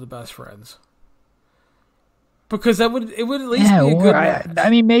job to the best friends, because it would at least be a good match.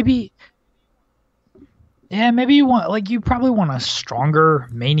 I mean, maybe. Yeah, maybe you probably want a stronger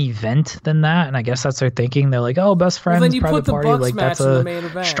main event than that, and I guess that's their thinking. They're like, oh, best friends, then you Private put the Party, Bucks like match that's in the a main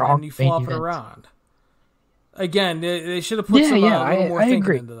event, strong and you flop it event. around. Again, they should have put some more thinking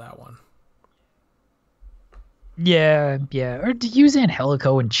agree. into that one. Yeah, or to use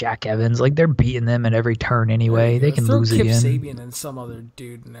Angelico and Jack Evans, like they're beating them at every turn anyway. They can lose Kip again. Sabian and some other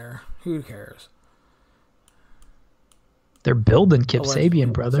dude in there. Who cares? They're building Kip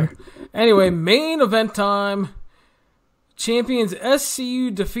Sabian, brother. Anyway, main event time. Champions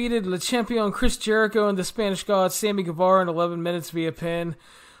SCU defeated Le Champion Chris Jericho and the Spanish God Sammy Guevara in 11 minutes via pin,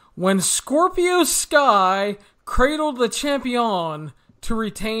 when Scorpio Sky cradled Le Champion to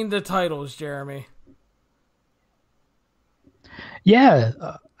retain the titles, Jeremy. Yeah,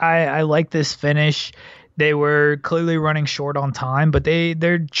 I like this finish. They were clearly running short on time, but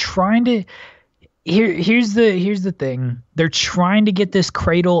they're trying to. Here's the thing. They're trying to get this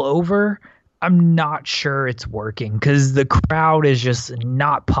cradle over. I'm not sure it's working because the crowd is just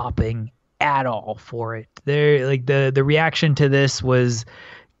not popping at all for it. They're like the reaction to this was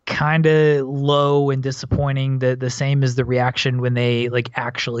kind of low and disappointing. The same as the reaction when they like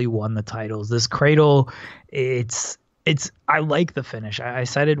actually won the titles. This cradle, it's I like the finish. I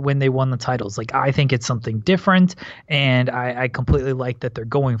said it when they won the titles. Like, I think it's something different, and I completely like that they're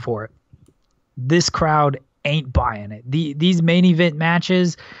going for it. This crowd ain't buying it. These main event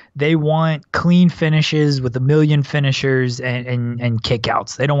matches, they want clean finishes with a million finishers and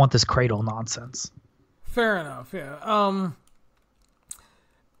kickouts. They don't want this cradle nonsense. Fair enough, yeah.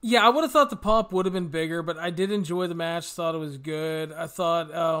 Yeah, I would have thought the pop would have been bigger, but I did enjoy the match. Thought it was good. I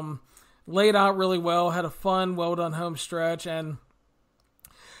thought laid out really well, had a fun, well-done home stretch. And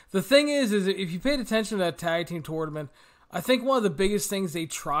the thing is if you paid attention to that tag team tournament, I think one of the biggest things they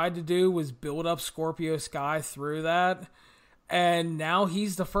tried to do was build up Scorpio Sky through that. And now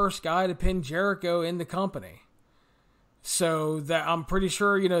he's the first guy to pin Jericho in the company. So that I'm pretty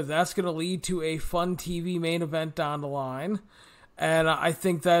sure, that's going to lead to a fun TV main event down the line. And I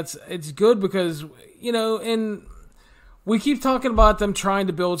think it's good because, and we keep talking about them trying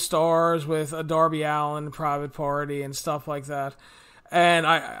to build stars with a Darby Allin Private Party and stuff like that. And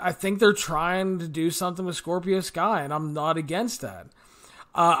I think they're trying to do something with Scorpio Sky, and I'm not against that.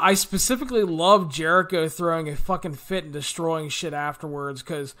 I specifically love Jericho throwing a fucking fit and destroying shit afterwards,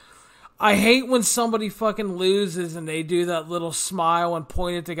 because I hate when somebody fucking loses and they do that little smile and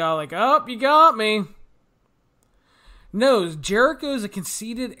point at the guy like, oh, you got me. No, Jericho's a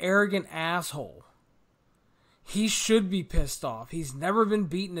conceited, arrogant asshole. He should be pissed off. He's never been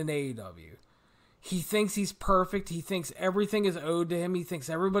beaten in AEW. He thinks he's perfect. He thinks everything is owed to him. He thinks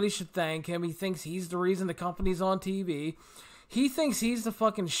everybody should thank him. He thinks he's the reason the company's on TV. He thinks he's the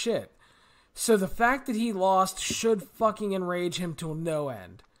fucking shit. So the fact that he lost should fucking enrage him to no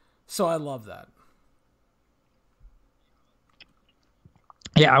end. So I love that.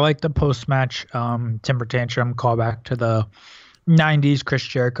 Yeah, I like the post-match temper tantrum callback to the 90s Chris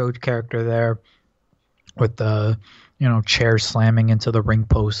Jericho character there with the, chair slamming into the ring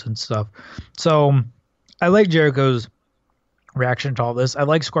posts and stuff. So I like Jericho's reaction to all this. I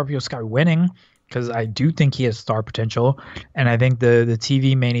like Scorpio Sky winning because I do think he has star potential. And I think the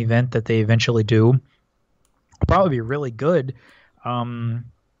TV main event that they eventually do will probably be really good.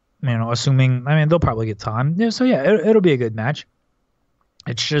 Assuming, they'll probably get time. Yeah, so yeah, it'll be a good match.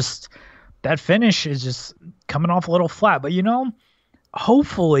 It's just that finish is just coming off a little flat. But,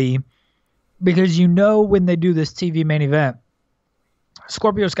 hopefully, because when they do this TV main event,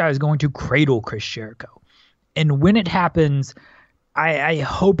 Scorpio Sky is going to cradle Chris Jericho. And when it happens, I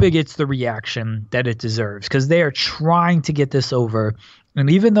hope it gets the reaction that it deserves, because they are trying to get this over. And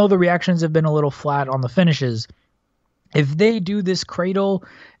even though the reactions have been a little flat on the finishes, if they do this cradle,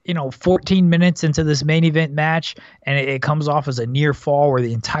 14 minutes into this main event match, and it comes off as a near fall where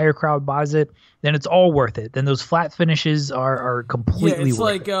the entire crowd buys it, then it's all worth it. Then those flat finishes are completely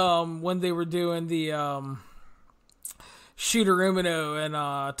worth it. When they were doing the Shooter Umino and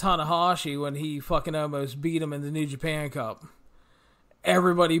Tanahashi, when he fucking almost beat him in the New Japan Cup.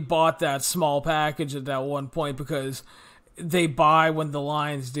 Everybody bought that small package at that one point because they buy when the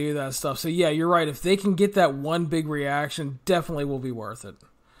Lions do that stuff. So yeah, you're right. If they can get that one big reaction, definitely will be worth it.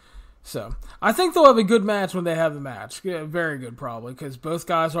 So I think they'll have a good match when they have the match. Yeah, very good probably, because both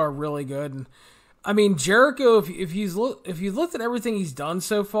guys are really good. And I mean, Jericho, if you looked at everything he's done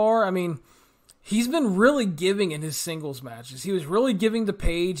so far, I mean, he's been really giving in his singles matches. He was really giving to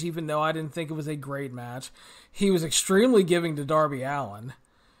Paige, even though I didn't think it was a great match. He was extremely giving to Darby Allin,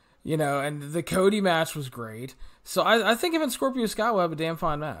 and the Cody match was great. So I think him and Scorpio Sky will have a damn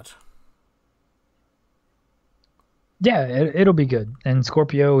fine match. Yeah, it'll be good. And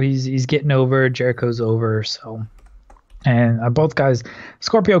Scorpio, he's getting over. Jericho's over. So, and both guys,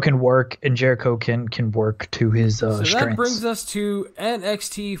 Scorpio can work, and Jericho can work to his strengths. So that brings us to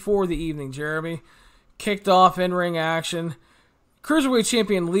NXT for the evening, Jeremy. Kicked off in-ring action. Cruiserweight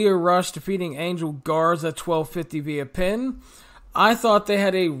champion Lio Rush defeating Angel Garza at 12:50 via pin. I thought they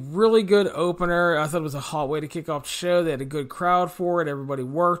had a really good opener. I thought it was a hot way to kick off the show. They had a good crowd for it. Everybody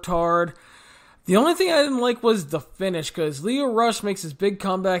worked hard. The only thing I didn't like was the finish, because Lio Rush makes his big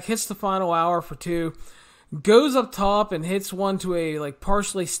comeback, hits the final hour for 2, goes up top and hits one to a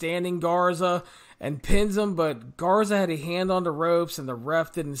partially standing Garza and pins him, but Garza had a hand on the ropes and the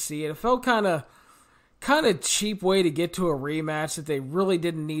ref didn't see it. It felt kind of cheap way to get to a rematch that they really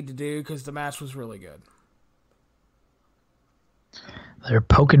didn't need to do, because the match was really good. They're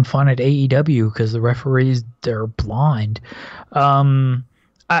poking fun at AEW because the referees, they're blind.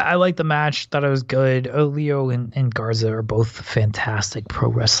 I like the match. Thought it was good. Leo and Garza are both fantastic pro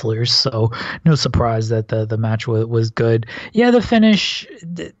wrestlers, so no surprise that the match was good. Yeah, the finish,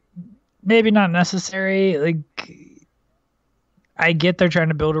 maybe not necessary. I get they're trying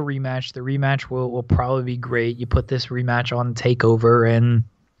to build a rematch. The rematch will probably be great. You put this rematch on TakeOver, and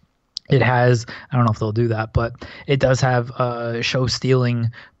it has, I don't know if they'll do that, but it does have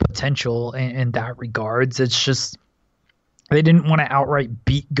show-stealing potential in that regards. It's just they didn't want to outright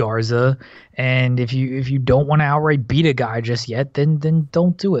beat Garza, and if you don't want to outright beat a guy just yet, then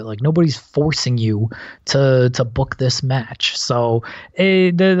don't do it. Nobody's forcing you to book this match. So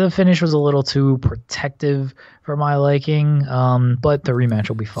the finish was a little too protective for my liking, but the rematch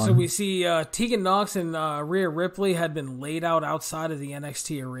will be fun. So we see Tegan Nox and Rhea Ripley had been laid out outside of the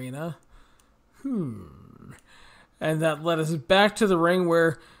NXT arena. And that led us back to the ring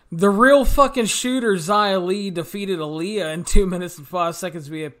where the real fucking shooter, Xia Li, defeated Aaliyah in 2 minutes and 5 seconds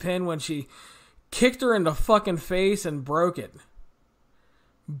via pin when she kicked her in the fucking face and broke it,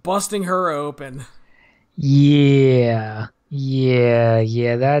 busting her open. Yeah,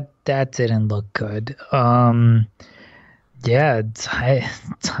 that didn't look good. Yeah,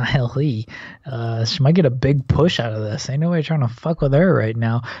 Xia Li, she might get a big push out of this. Ain't nobody trying to fuck with her right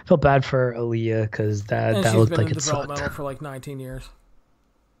now. Felt bad for Aaliyah because that looked like it sucked. She's been in developmental for 19 years.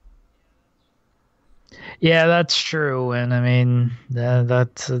 Yeah, that's true, and I mean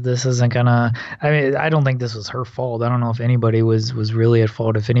this isn't gonna. I mean, I don't think this was her fault. I don't know if anybody was really at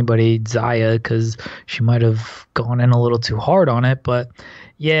fault. If anybody, Xia, because she might have gone in a little too hard on it. But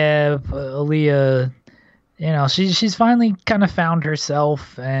yeah, Aaliyah, she's finally kind of found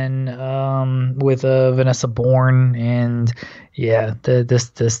herself, and with Vanessa Bourne, and yeah,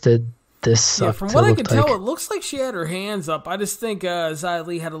 this sucked. From what I can tell, it looks like she had her hands up. I just think Xia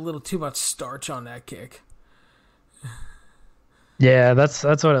Li had a little too much starch on that kick. Yeah, that's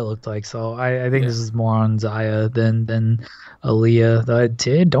what it looked like. So I think this is more on Xia than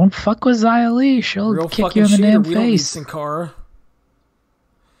Aaliyah. Don't fuck with Xia Li. She'll kick you in the damn face. Sin Cara.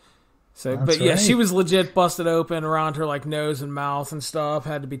 So, but yeah, she was legit busted open around her nose and mouth and stuff.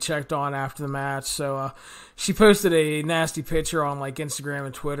 Had to be checked on after the match. So she posted a nasty picture on Instagram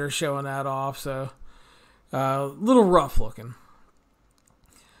and Twitter showing that off. So little rough looking.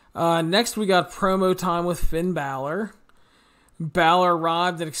 Next we got promo time with Finn Balor. Balor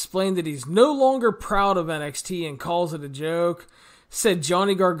arrived and explained that he's no longer proud of NXT and calls it a joke. Said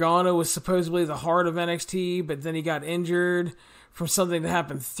Johnny Gargano was supposedly the heart of NXT, but then he got injured from something that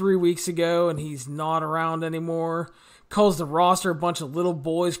happened 3 weeks ago, and he's not around anymore. Calls the roster a bunch of little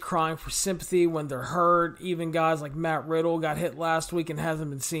boys crying for sympathy when they're hurt. Even guys like Matt Riddle got hit last week and hasn't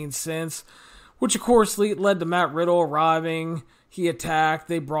been seen since. which of course led to Matt Riddle arriving. He attacked.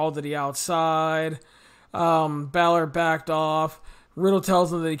 They brawled to the outside. Balor backed off. Riddle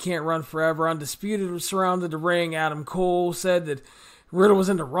tells him that he can't run forever. Undisputed surrounded the ring. Adam Cole said that Riddle was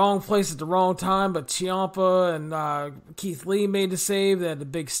in the wrong place at the wrong time, but Ciampa and Keith Lee made the save. They had the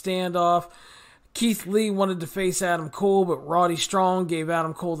big standoff. Keith Lee wanted to face Adam Cole, but Roddy Strong gave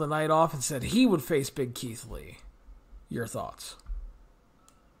Adam Cole the night off and said he would face Big Keith Lee. Your thoughts?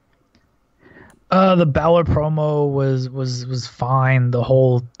 The Balor promo was fine. The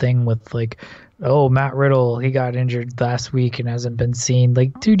whole thing with Matt Riddle, he got injured last week and hasn't been seen.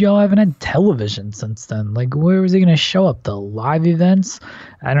 Dude, y'all haven't had television since then. Where was he gonna show up? The live events?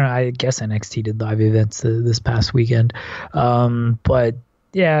 I don't know. I guess NXT did live events this past weekend. But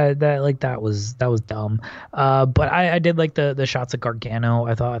yeah, that was dumb. But I did like the shots at Gargano.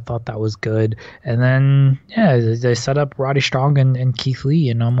 I thought that was good. And then they set up Roddy Strong and Keith Lee,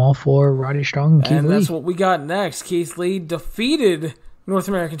 and I'm all for Roddy Strong and Keith Lee. And that's what we got next. Keith Lee defeated North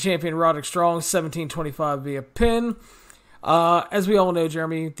American Champion Roderick Strong 17-25 via pin. As we all know,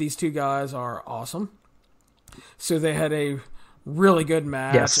 Jeremy, these two guys are awesome. So they had a really good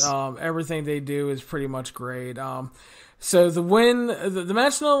match. Yes. Everything they do is pretty much great. So the win, the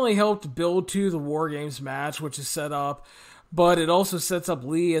match not only helped build to the War Games match, which is set up, but it also sets up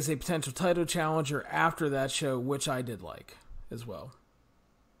Lee as a potential title challenger after that show, which I did like as well.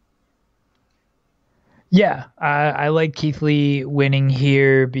 Yeah, I like Keith Lee winning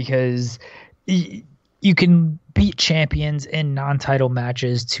here because you can beat champions in non-title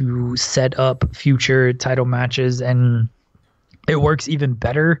matches to set up future title matches, and it works even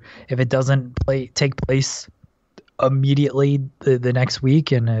better if it doesn't take place immediately the next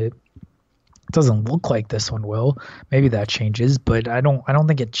week, and it doesn't look like this one will. Maybe that changes, but I don't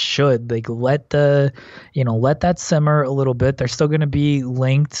think it should. Let that simmer a little bit. They're still going to be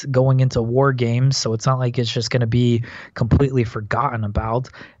linked going into War Games, so it's not like it's just going to be completely forgotten about.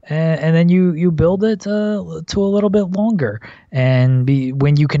 And then you build it to a little bit longer, and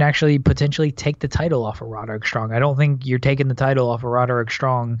when you can actually potentially take the title off of Roderick Strong. I don't think you're taking the title off of Roderick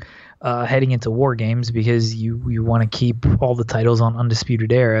Strong heading into War Games, because you want to keep all the titles on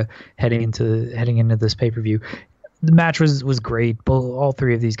Undisputed Era heading into this pay-per-view. The match was great. Both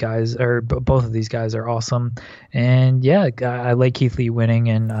of these guys are awesome, and yeah, I like Keith Lee winning,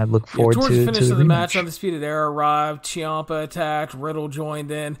 and I look forward towards to the finish the of the rematch. match. Undisputed Era arrived. Ciampa attacked. Riddle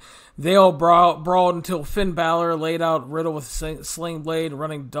joined in. They all brawled until Finn Balor laid out Riddle with a sling blade,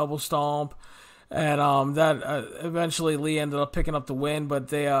 running double stomp, and that eventually Lee ended up picking up the win. But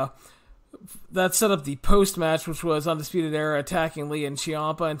that set up the post-match, which was Undisputed Era attacking Lee and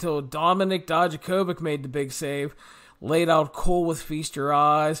Ciampa until Dominik Dijakovic made the big save, laid out Cole with Feast Your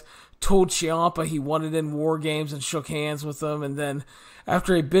Eyes, told Ciampa he wanted in War Games and shook hands with him, and then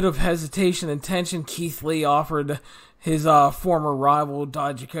after a bit of hesitation and tension, Keith Lee offered his former rival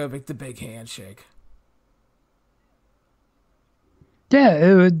Dijakovic the big handshake.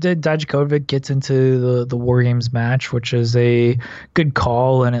 Yeah, Dijakovic gets into the War Games match, which is a good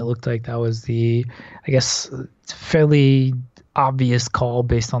call, and it looked like that was fairly obvious call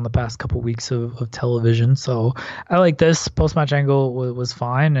based on the past couple weeks of television. So I like this. Post-match angle was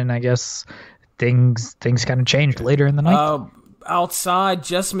fine, and I guess things kind of changed later in the night. Outside,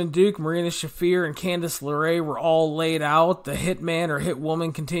 Jessamine Duke, Marina Shafir, and Candice LeRae were all laid out. The Hitman or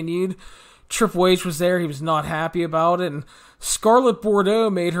Hitwoman continued. Triple H was there. He was not happy about it. And Scarlett Bordeaux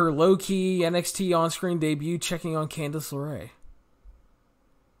made her low-key NXT on-screen debut, checking on Candice LeRae.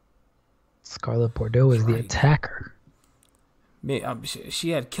 Scarlett Bordeaux is the attacker.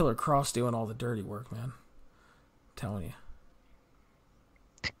 She had Killer Cross doing all the dirty work, man. I'm telling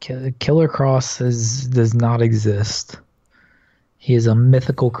you. Killer Cross does not exist. He is a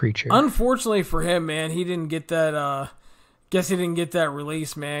mythical creature. Unfortunately for him, man, he didn't get that. Guess he didn't get that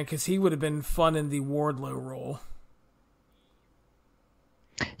release, man, because he would have been fun in the Wardlow role.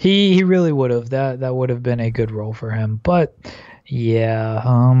 He really would have. That would have been a good role for him. But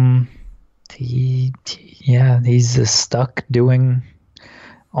yeah, he's just stuck doing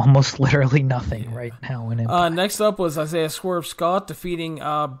almost literally nothing right now in Impact. Next up was Isaiah Swerve Scott defeating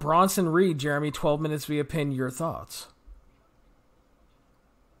Bronson Reed. Jeremy, 12 minutes via pin. Your thoughts?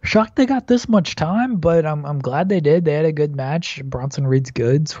 Shocked they got this much time, but I'm glad they did. They had a good match. Bronson Reed's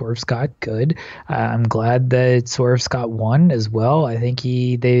good. Swerve Scott good. I'm glad that Swerve Scott won as well. I think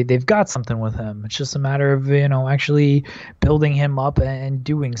they've got something with him. It's just a matter of actually building him up and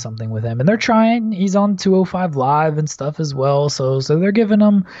doing something with him. And they're trying. He's on 205 Live and stuff as well. So they're giving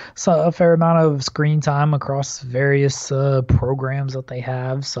him a fair amount of screen time across various programs that they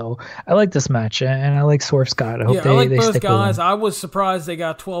have. So I like this match, and I like Swerve Scott. I hope I like they both stick guys. with him. I was surprised they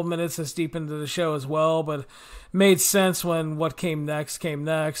got 12 12 minutes this deep into the show as well, but made sense when what came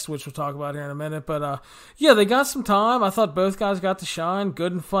next, which we'll talk about here in a minute. But yeah, they got some time. I thought both guys got to shine.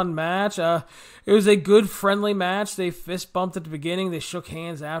 Good and fun match. It was a good, friendly match. They fist bumped at the beginning. They shook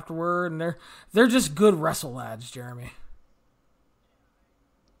hands afterward, and they're just good wrestle lads, Jeremy.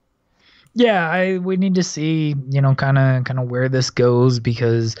 Yeah, we need to see, kind of where this goes,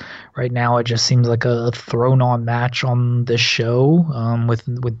 because right now it just seems like a thrown-on match on this show, with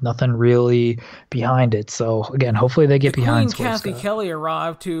nothing really behind it. So again, hopefully they get behind. Queen Kathy Kelly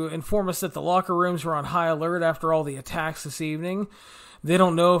arrived to inform us that the locker rooms were on high alert after all the attacks this evening. They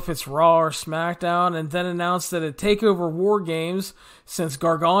don't know if it's Raw or SmackDown, and then announced that at TakeOver War Games, since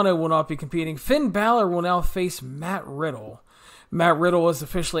Gargano will not be competing, Finn Balor will now face Matt Riddle. Matt Riddle is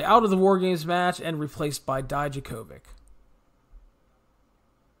officially out of the War Games match and replaced by Dijakovic.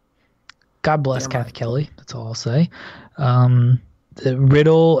 God bless Kathy Kelly. That's all I'll say.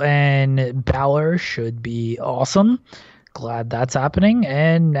 Riddle and Balor should be awesome. Glad that's happening.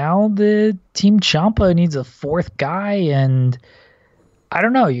 And now the Team Ciampa needs a fourth guy. And I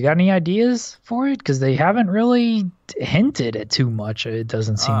don't know. You got any ideas for it? Because they haven't really hinted at too much. It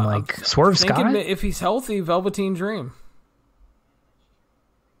doesn't seem like Swerve Scott. If he's healthy, Velveteen Dream.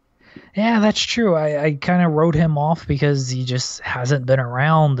 Yeah, that's true. I kind of wrote him off because he just hasn't been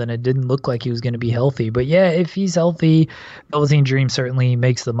around and it didn't look like he was going to be healthy. But yeah, if he's healthy, Velveteen Dream certainly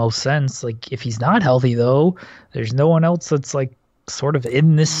makes the most sense. Like, if he's not healthy, though, there's no one else that's like sort of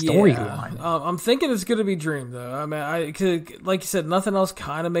in this storyline. Yeah. I'm thinking it's going to be Dream, though. I mean, like you said, nothing else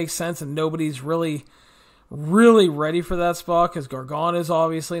kind of makes sense, and nobody's really ready for that spot because Gargano is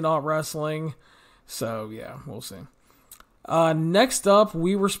obviously not wrestling. So yeah, we'll see. Next up,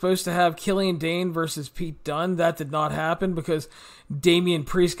 we were supposed to have Killian Dane versus Pete Dunne. That did not happen because Damian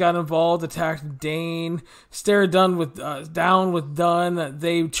Priest got involved, attacked Dane, stared down with Dunne.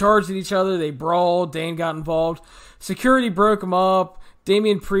 They charged at each other. They brawled. Dane got involved. Security broke him up.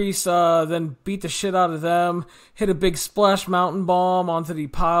 Damian Priest then beat the shit out of them, hit a big splash mountain bomb onto the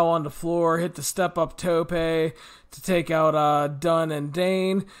pile on the floor, hit the step-up tope to take out Dunne and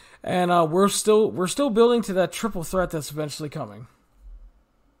Dane. And we're still building to that triple threat that's eventually coming.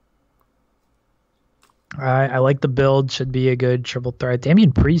 I like the build. Should be a good triple threat.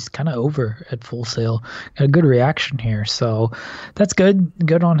 Damian Priest kind of over at Full Sail. Got a good reaction here, so that's good.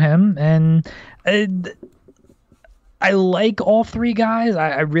 Good on him. And I like all three guys.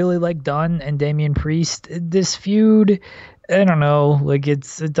 I really like Dunne and Damian Priest. This feud, I don't know. Like it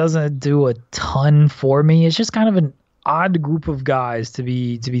doesn't do a ton for me. It's just kind of an odd group of guys to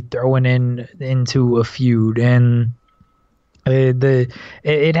be throwing into a feud, and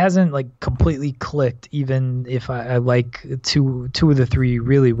it hasn't like completely clicked, even if I like two of the three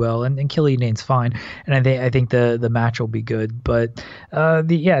really well, and Killian Dane's fine, and I think the match will be good, but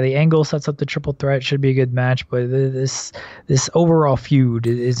the angle sets up the triple threat, should be a good match, but this overall feud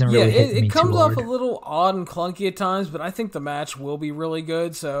isn't really hitting me too hard. It comes off a little odd and clunky at times, but I think the match will be really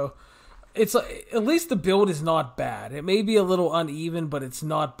good, so it's at least the build is not bad. It may be a little uneven, but it's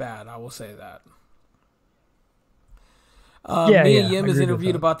not bad. I will say that. Mia Yim is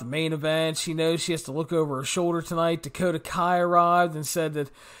interviewed about the main event. She knows she has to look over her shoulder tonight. Dakota Kai arrived and said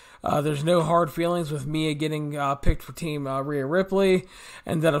that there's no hard feelings with Mia getting picked for Team Rhea Ripley,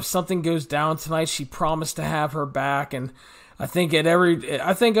 and that if something goes down tonight, she promised to have her back. And I think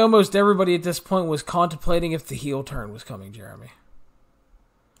almost everybody at this point was contemplating if the heel turn was coming, Jeremy.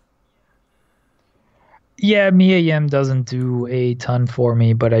 Yeah, Mia Yim doesn't do a ton for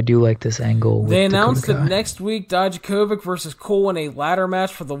me, but I do like this angle. They announced that next week, Dijakovic versus Cole in a ladder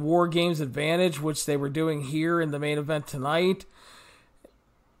match for the War Games advantage, which they were doing here in the main event tonight.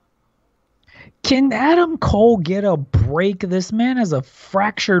 Can Adam Cole get a break? This man has a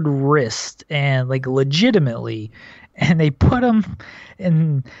fractured wrist, and like legitimately. And they put him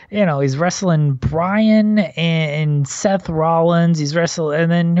in, he's wrestling Bryan and Seth Rollins. He's wrestling,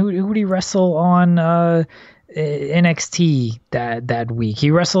 and then who did he wrestle on NXT that week?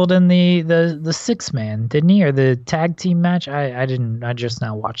 He wrestled in the 6-man, didn't he, or the tag team match? I didn't. I just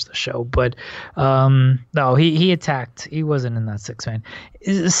now watched the show, but no, he attacked. He wasn't in that 6-man.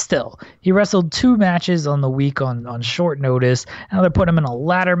 Still, he wrestled 2 matches on the week on short notice. Now they're putting him in a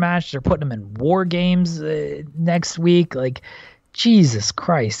ladder match. They're putting him in War Games next week. Like, Jesus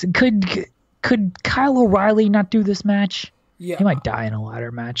Christ, could Kyle O'Reilly not do this match? Yeah, he might die in a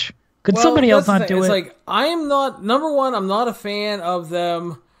ladder match. Could somebody else not do it? It's like, I'm not a fan of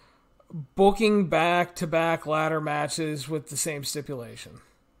them booking back-to-back ladder matches with the same stipulation.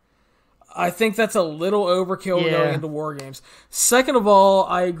 I think that's a little overkill going into War Games. Second of all,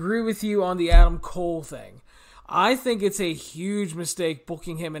 I agree with you on the Adam Cole thing. I think it's a huge mistake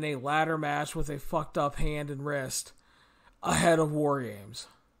booking him in a ladder match with a fucked up hand and wrist ahead of War Games.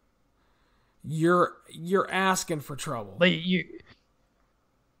 You're asking for trouble. Like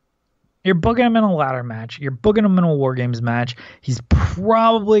you're booking him in a ladder match. You're booking him in a War Games match. He's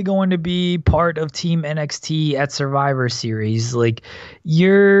probably going to be part of Team NXT at Survivor Series. Like,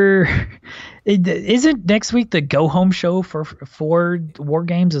 isn't next week the go home show for War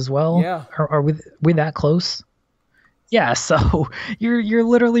Games as well? Yeah. Are we that close? Yeah, so you're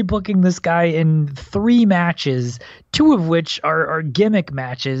literally booking this guy in 3 matches, 2 of which are gimmick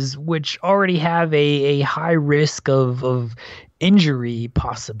matches, which already have a high risk of injury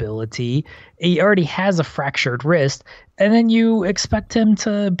possibility. He already has a fractured wrist, and then you expect him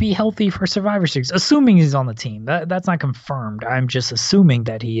to be healthy for Survivor Series, assuming he's on the team. That's not confirmed. I'm just assuming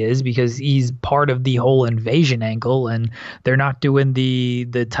that he is because he's part of the whole invasion angle, and they're not doing the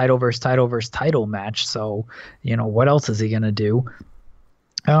title versus title match. So, what else is he gonna do?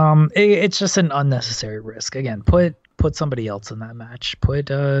 It's just an unnecessary risk. Again, put somebody else in that match. Put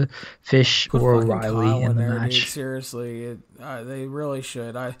Fish or O'Reilly in the match. Dude, seriously, they really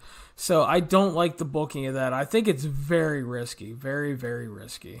should. So I don't like the booking of that. I think it's very risky, very, very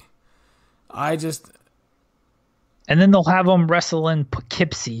risky. And then they'll have him wrestle in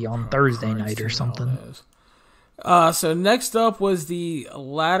Poughkeepsie on Thursday night or something. So next up was the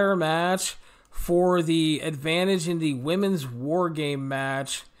ladder match for the advantage in the women's War Game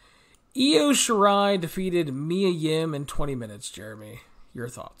match. Io Shirai defeated Mia Yim in 20 minutes, Jeremy. Your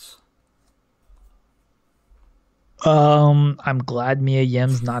thoughts? I'm glad Mia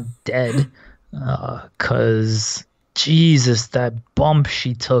Yim's not dead, because Jesus, that bump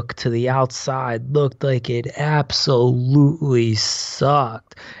she took to the outside looked like it absolutely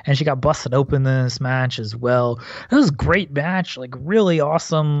sucked. And she got busted open in this match as well. It was a great match, like really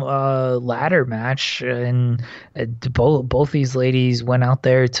awesome ladder match. And both these ladies went out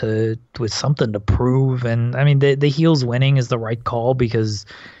there with something to prove. And I mean, the heels winning is the right call because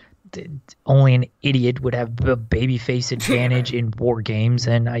only an idiot would have a babyface advantage in War Games.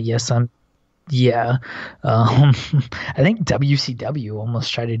 And I think WCW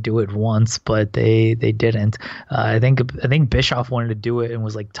almost tried to do it once, but they didn't. I think Bischoff wanted to do it and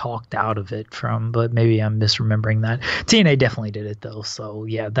was like talked out of it but maybe I'm misremembering that. TNA definitely did it though, so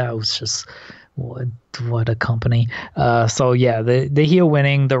yeah, that was just what a company. So yeah, the heel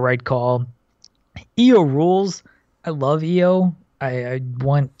winning, the right call. Io rules. I love Io. I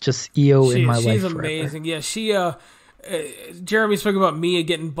want just Io in my life forever. She's amazing. Yeah, she Jeremy spoke about Mia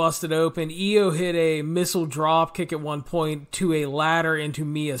getting busted open. Io hit a missile drop kick at one point to a ladder into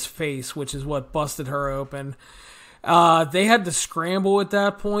Mia's face, which is what busted her open. They had to scramble at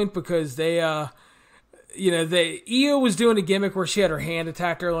that point because Io was doing a gimmick where she had her hand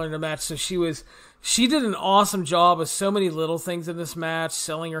attacked earlier in the match, so she did an awesome job of so many little things in this match,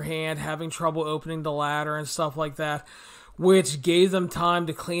 selling her hand, having trouble opening the ladder and stuff like that, which gave them time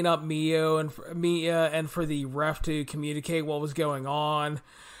to clean up Mia and for the ref to communicate what was going on.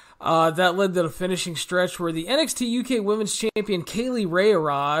 That led to the finishing stretch where the NXT UK Women's Champion Kaylee Ray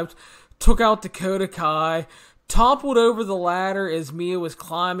arrived, took out Dakota Kai, toppled over the ladder as Mia was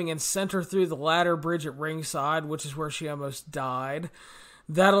climbing and sent her through the ladder bridge at ringside, which is where she almost died.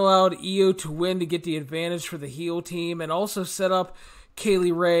 That allowed Io to win to get the advantage for the heel team and also set up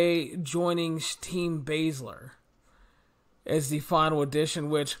Kaylee Ray joining Team Baszler as the final addition,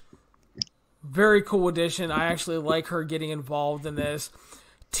 which, very cool addition. I actually like her getting involved in this.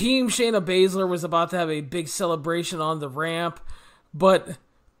 Team Shayna Baszler was about to have a big celebration on the ramp, but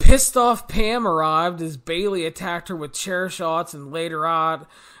pissed off Pam arrived as Bayley attacked her with chair shots and laid her out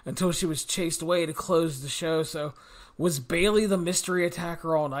until she was chased away to close the show. So, was Bayley the mystery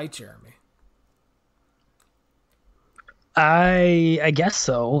attacker all night, Jeremy? I guess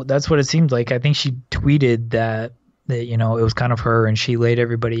so. That's what it seemed like. I think she tweeted that it was kind of her and she laid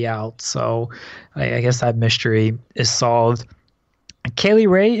everybody out. So I guess that mystery is solved. Kaylee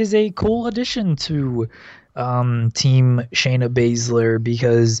Ray is a cool addition to Team Shayna Baszler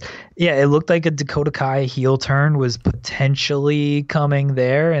because, yeah, it looked like a Dakota Kai heel turn was potentially coming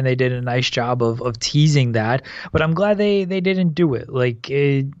there, and they did a nice job of teasing that. But I'm glad they didn't do it. Like,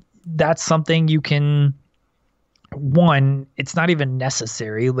 that's something you can... One, it's not even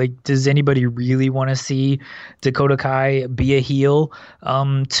necessary. Like, does anybody really want to see Dakota Kai be a heel?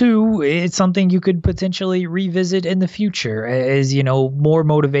 Two, it's something you could potentially revisit in the future as, more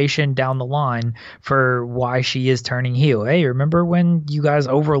motivation down the line for why she is turning heel. Hey, remember when you guys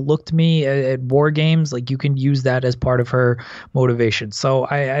overlooked me at War Games? Like, you can use that as part of her motivation. So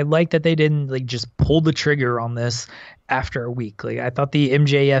I like that they didn't just pull the trigger on this after a week. Like I thought the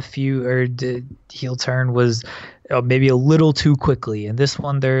MJF feud or the heel turn was maybe a little too quickly, and this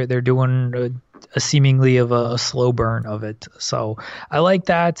one they're doing a seemingly of a slow burn of it. So I like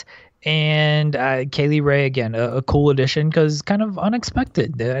that. And Kaylee Ray, again, a cool addition because kind of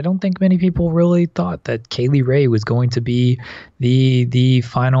unexpected. I don't think many people really thought that Kaylee Ray was going to be the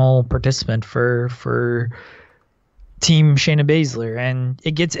final participant for Team Shayna Baszler. And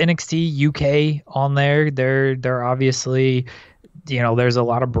it gets NXT UK on there. They're obviously, there's a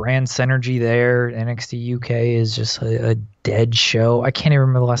lot of brand synergy there. NXT UK is just a dead show. I can't even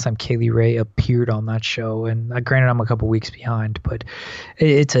remember the last time Kaylee Ray appeared on that show. And granted, I'm a couple weeks behind, but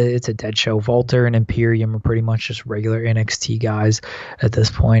it's a dead show. Walter and Imperium are pretty much just regular NXT guys at this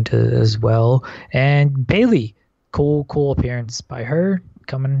point as well. And Bayley, cool appearance by her,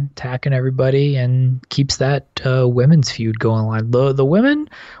 coming attacking everybody and keeps that women's feud going on. The women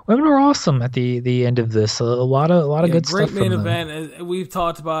are awesome at the end of this. A lot of good stuff. Great main event, as we've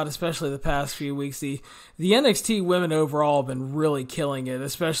talked about, especially the past few weeks. The NXT women overall have been really killing it,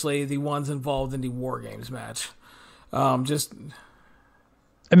 especially the ones involved in the War Games match. It's been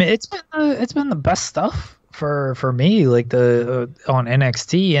the best stuff for me, like the on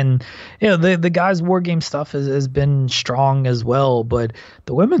NXT, and the guys' War Game stuff has been strong as well, but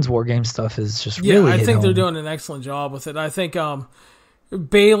the women's War Game stuff is just really I think they're doing an excellent job with it. I think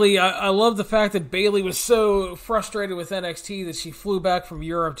Bayley, I love the fact that Bayley was so frustrated with NXT that she flew back from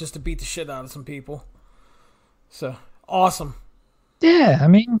Europe just to beat the shit out of some people. So awesome. Yeah, I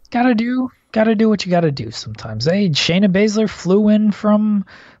mean, gotta do what you gotta do sometimes. Hey, Shayna Baszler flew in from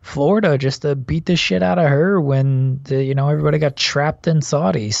Florida just to beat the shit out of her when everybody got trapped in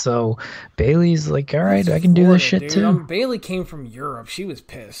Saudi. So Bayley's like, all right, I can do this shit too. Bayley came from Europe. She was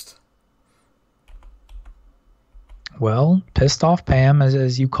pissed. Well, pissed off Pam,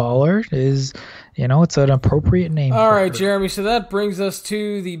 as you call her, is it's an appropriate name. All right, Jeremy. So that brings us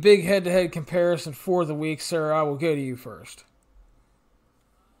to the big head-to-head comparison for the week, sir. I will go to you first.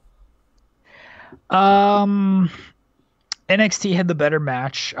 NXT had the better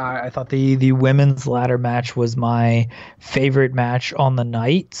match. I thought the women's ladder match was my favorite match on the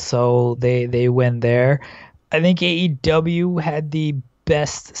night, so they win there. I think AEW had the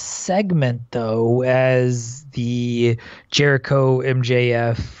best segment though, as the Jericho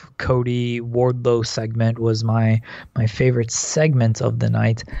MJF Cody Wardlow segment was my favorite segment of the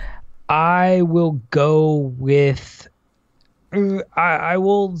night. I will go with I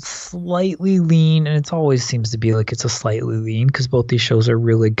will slightly lean, and it always seems to be like it's a slightly lean because both these shows are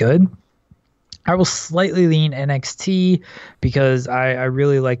really good. I will slightly lean NXT because I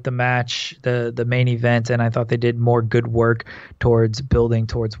really like the match, the main event, and I thought they did more good work towards building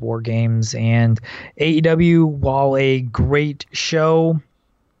towards War Games. And AEW, while a great show,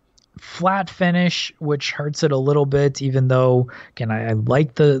 flat finish, which hurts it a little bit, even though, again, I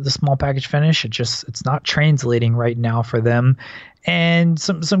like the small package finish. It's not translating right now for them. And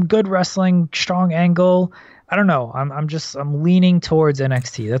some good wrestling, strong angle. I don't know. I'm leaning towards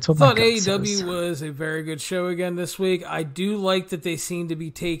NXT. That's what my gut says. I thought AEW was a very good show again this week. I do like that they seem to be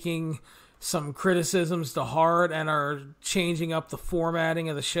taking some criticisms to heart and are changing up the formatting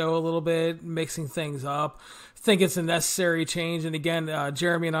of the show a little bit, mixing things up. I think it's a necessary change. And again,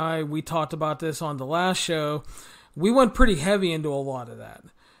 Jeremy and I, we talked about this on the last show. We went pretty heavy into a lot of that.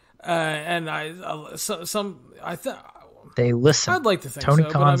 They listen. I'd like to think Tony so.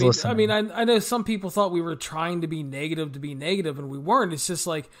 Khan's but listening. I know some people thought we were trying to be negative, and we weren't. It's just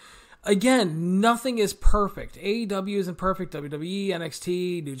like, again, nothing is perfect. AEW isn't perfect. WWE,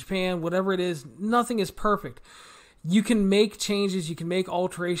 NXT, New Japan, whatever it is, nothing is perfect. You can make changes. You can make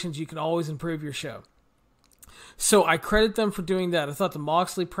alterations. You can always improve your show. So I credit them for doing that. I thought the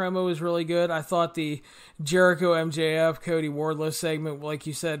Moxley promo was really good. I thought the Jericho MJF Cody Wardlow segment, like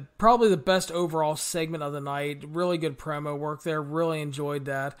you said, probably the best overall segment of the night. Really good promo work there. Really enjoyed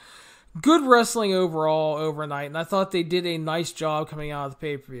that. Good wrestling overall overnight, and I thought they did a nice job coming out of the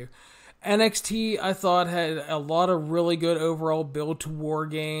pay-per-view. NXT, I thought, had a lot of really good overall build to War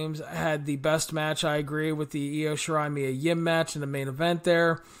Games. Had the best match, I agree, with the Io Shirai Mia Yim match in the main event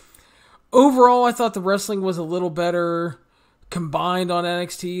there. Overall, I thought the wrestling was a little better combined on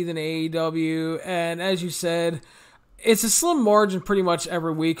NXT than AEW. And as you said, it's a slim margin pretty much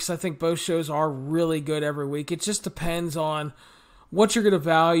every week because I think both shows are really good every week. It just depends on what you're going to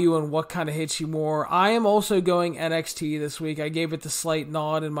value and what kind of hits you more. I am also going NXT this week. I gave it the slight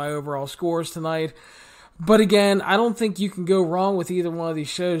nod in my overall scores tonight. But again, I don't think you can go wrong with either one of these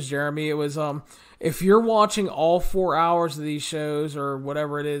shows, Jeremy. It was, if you're watching all 4 hours of these shows or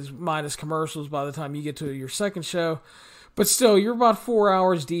whatever it is, minus commercials by the time you get to your second show, But still, you're about 4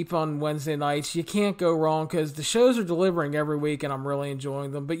 hours deep on Wednesday nights. You can't go wrong because the shows are delivering every week, and I'm really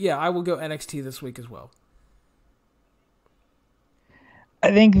enjoying them. But yeah, I will go NXT this week as well.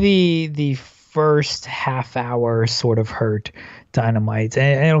 I think the first half hour sort of hurt Dynamite.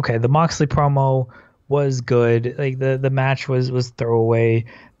 And okay, the Moxley promo was good. Like the match was throwaway.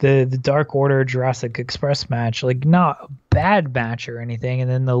 The Dark Order Jurassic Express match, like not a bad match or anything. And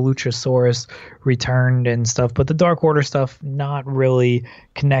then the Luchasaurus returned and stuff, but the Dark Order stuff not really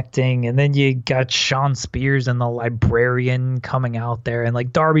connecting. And then you got Shawn Spears and the Librarian coming out there, and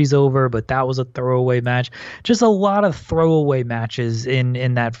like Darby's over, but that was a throwaway match. Just a lot of throwaway matches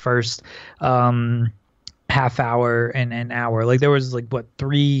in that first half hour and an hour. Like there was like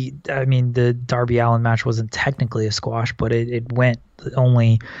three. I mean, the Darby Allin match wasn't technically a squash, but it went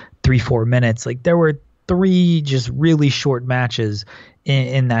only 3-4 minutes. Like there were three just really short matches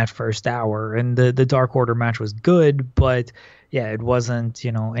in that first hour, and the Dark Order match was good, but yeah, it wasn't,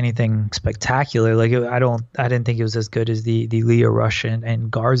 anything spectacular. Like I didn't think it was as good as the Lio Rush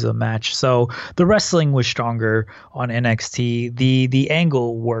and Garza match. So the wrestling was stronger on NXT. The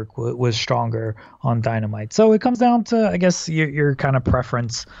angle work was stronger on Dynamite. So it comes down to, I guess, your kind of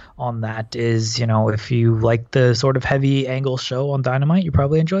preference on that is, if you like the sort of heavy angle show on Dynamite, you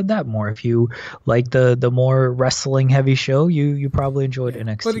probably enjoyed that more. If you like the more wrestling heavy show, you probably enjoyed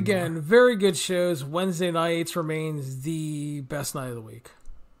NXT. But again, more. Very good shows. Wednesday nights remains the best night of the week.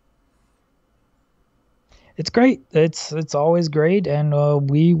 It's great. It's always great, and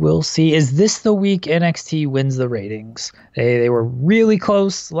we will see. Is this the week NXT wins the ratings? They were really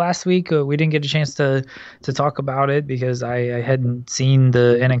close last week. We didn't get a chance to talk about it because I hadn't seen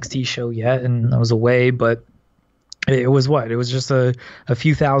the NXT show yet, and I was away. But it was what? It was just a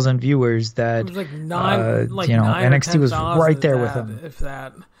few thousand viewers that it was like nine. NXT was right there with them. If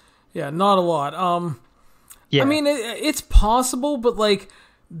that, yeah, not a lot. Yeah. I mean, it's possible, but like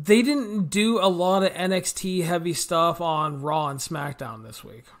they didn't do a lot of NXT heavy stuff on Raw and SmackDown this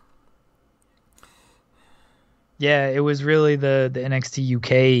week. Yeah, it was really the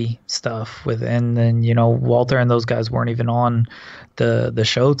NXT UK stuff and then Walter and those guys weren't even on the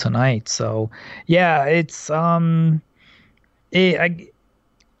show tonight. So yeah, it's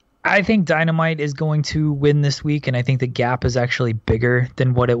I think Dynamite is going to win this week, and I think the gap is actually bigger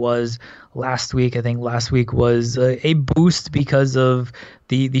than what it was last week. I think last week was a boost because of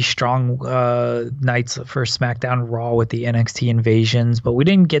the strong nights for SmackDown Raw with the NXT invasions, but we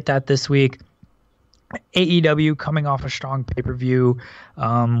didn't get that this week. AEW coming off a strong pay-per-view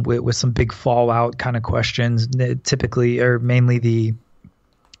with some big fallout kind of questions, typically or mainly the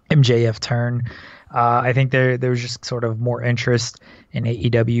MJF turn. I think there was just sort of more interest in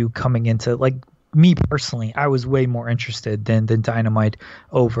AEW coming into, like, me personally, I was way more interested than Dynamite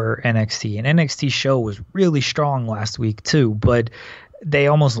over NXT. And NXT show was really strong last week too, but they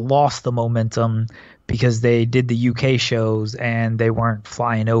almost lost the momentum because they did the UK shows and they weren't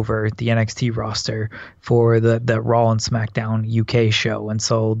flying over the NXT roster for the Raw and SmackDown UK show. And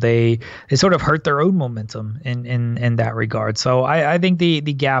so they sort of hurt their own momentum in that regard. So I think the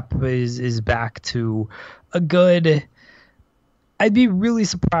gap is back to a good... I'd be really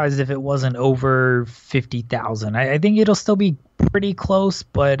surprised if it wasn't over 50,000. I think it'll still be pretty close,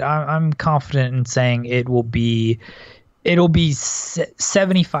 but I'm confident in saying it'll be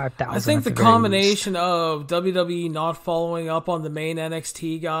 75,000. I think the combination of WWE not following up on the main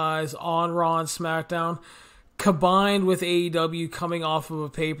NXT guys on Raw and SmackDown, combined with AEW coming off of a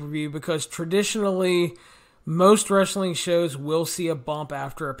pay-per-view, because traditionally most wrestling shows will see a bump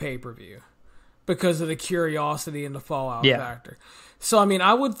after a pay-per-view because of the curiosity and the fallout factor. So, I mean,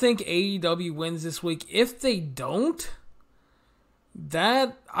 I would think AEW wins this week. If they don't,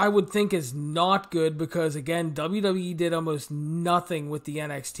 that I would think is not good because, again, WWE did almost nothing with the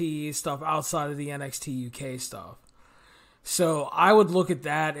NXT stuff outside of the NXT UK stuff. So I would look at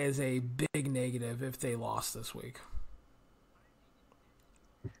that as a big negative if they lost this week.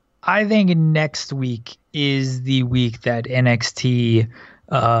 I think next week is the week that NXT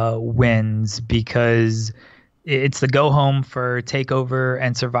wins because it's the go home for TakeOver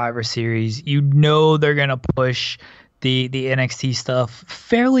and Survivor Series. They're going to push the NXT stuff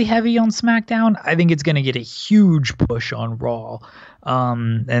fairly heavy on SmackDown. I think it's going to get a huge push on Raw.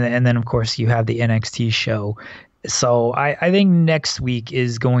 And then, of course, you have the NXT show. So I think next week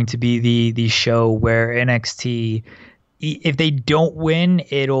is going to be the show where NXT if they don't win,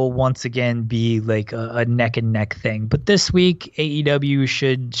 it'll once again be like a neck and neck thing. But this week, AEW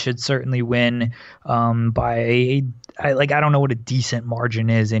should certainly win by I don't know what a decent margin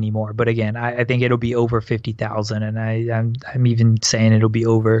is anymore. But again, I think it'll be over 50,000, and I'm even saying it'll be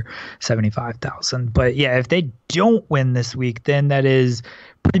over 75,000. But yeah, if they don't win this week, then that is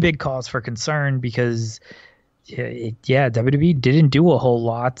pretty big cause for concern because. WWE didn't do a whole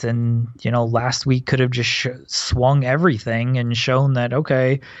lot, and last week could have just swung everything and shown that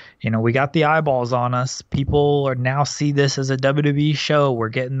okay, we got the eyeballs on us. People are now see this as a WWE show. We're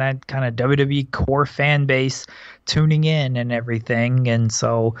getting that kind of WWE core fan base tuning in and everything, and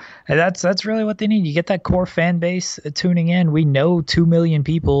so that's really what they need. You get that core fan base tuning in. We know 2 million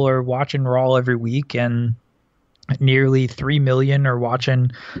people are watching Raw every week, and nearly 3 million are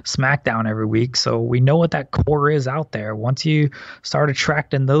watching SmackDown every week. So we know what that core is out there. Once you start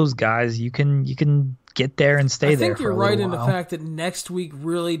attracting those guys, you can get there and stay there. I think you're right in the fact that next week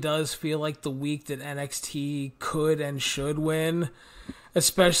really does feel like the week that NXT could and should win,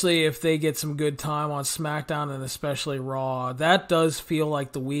 especially if they get some good time on SmackDown and especially Raw. That does feel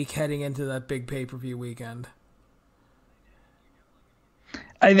like the week heading into that big pay-per-view weekend.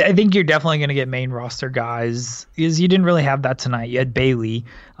 I think you're definitely going to get main roster guys because you didn't really have that tonight. You had Bayley,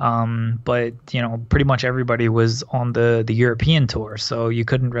 but pretty much everybody was on the European tour, so you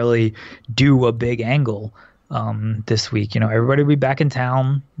couldn't really do a big angle this week. Everybody will be back in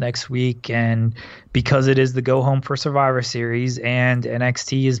town next week, and because it is the go home for Survivor Series, and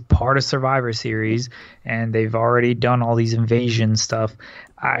NXT is part of Survivor Series, and they've already done all these invasion stuff.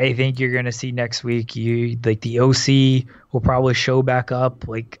 I think you're going to see next week, the OC will probably show back up.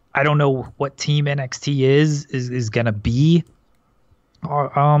 I don't know what team NXT is going to be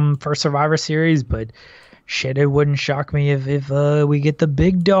for Survivor Series, but shit, it wouldn't shock me if we get the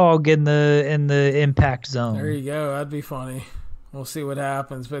big dog in the Impact Zone. There you go. That'd be funny. We'll see what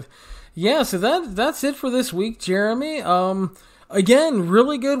happens. But yeah, so that's it for this week, Jeremy. Again,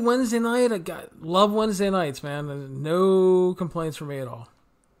 really good Wednesday night. Love Wednesday nights, man. No complaints from me at all.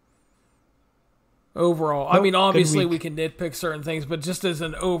 Overall, I mean, obviously we can nitpick certain things, but just as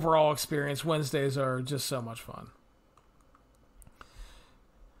an overall experience, Wednesdays are just so much fun.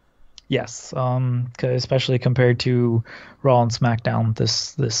 Yes, especially compared to Raw and SmackDown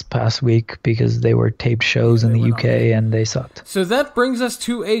this past week because they were taped shows in the UK and they sucked. So that brings us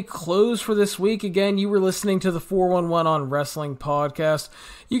to a close for this week. Again, you were listening to the 411 on Wrestling podcast.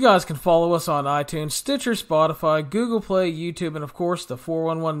 You guys can follow us on iTunes, Stitcher, Spotify, Google Play, YouTube, and of course the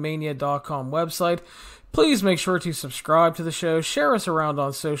 411mania.com website. Please make sure to subscribe to the show, share us around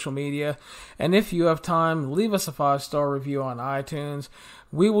on social media, and if you have time, leave us a 5-star review on iTunes.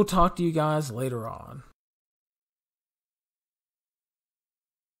 We will talk to you guys later on.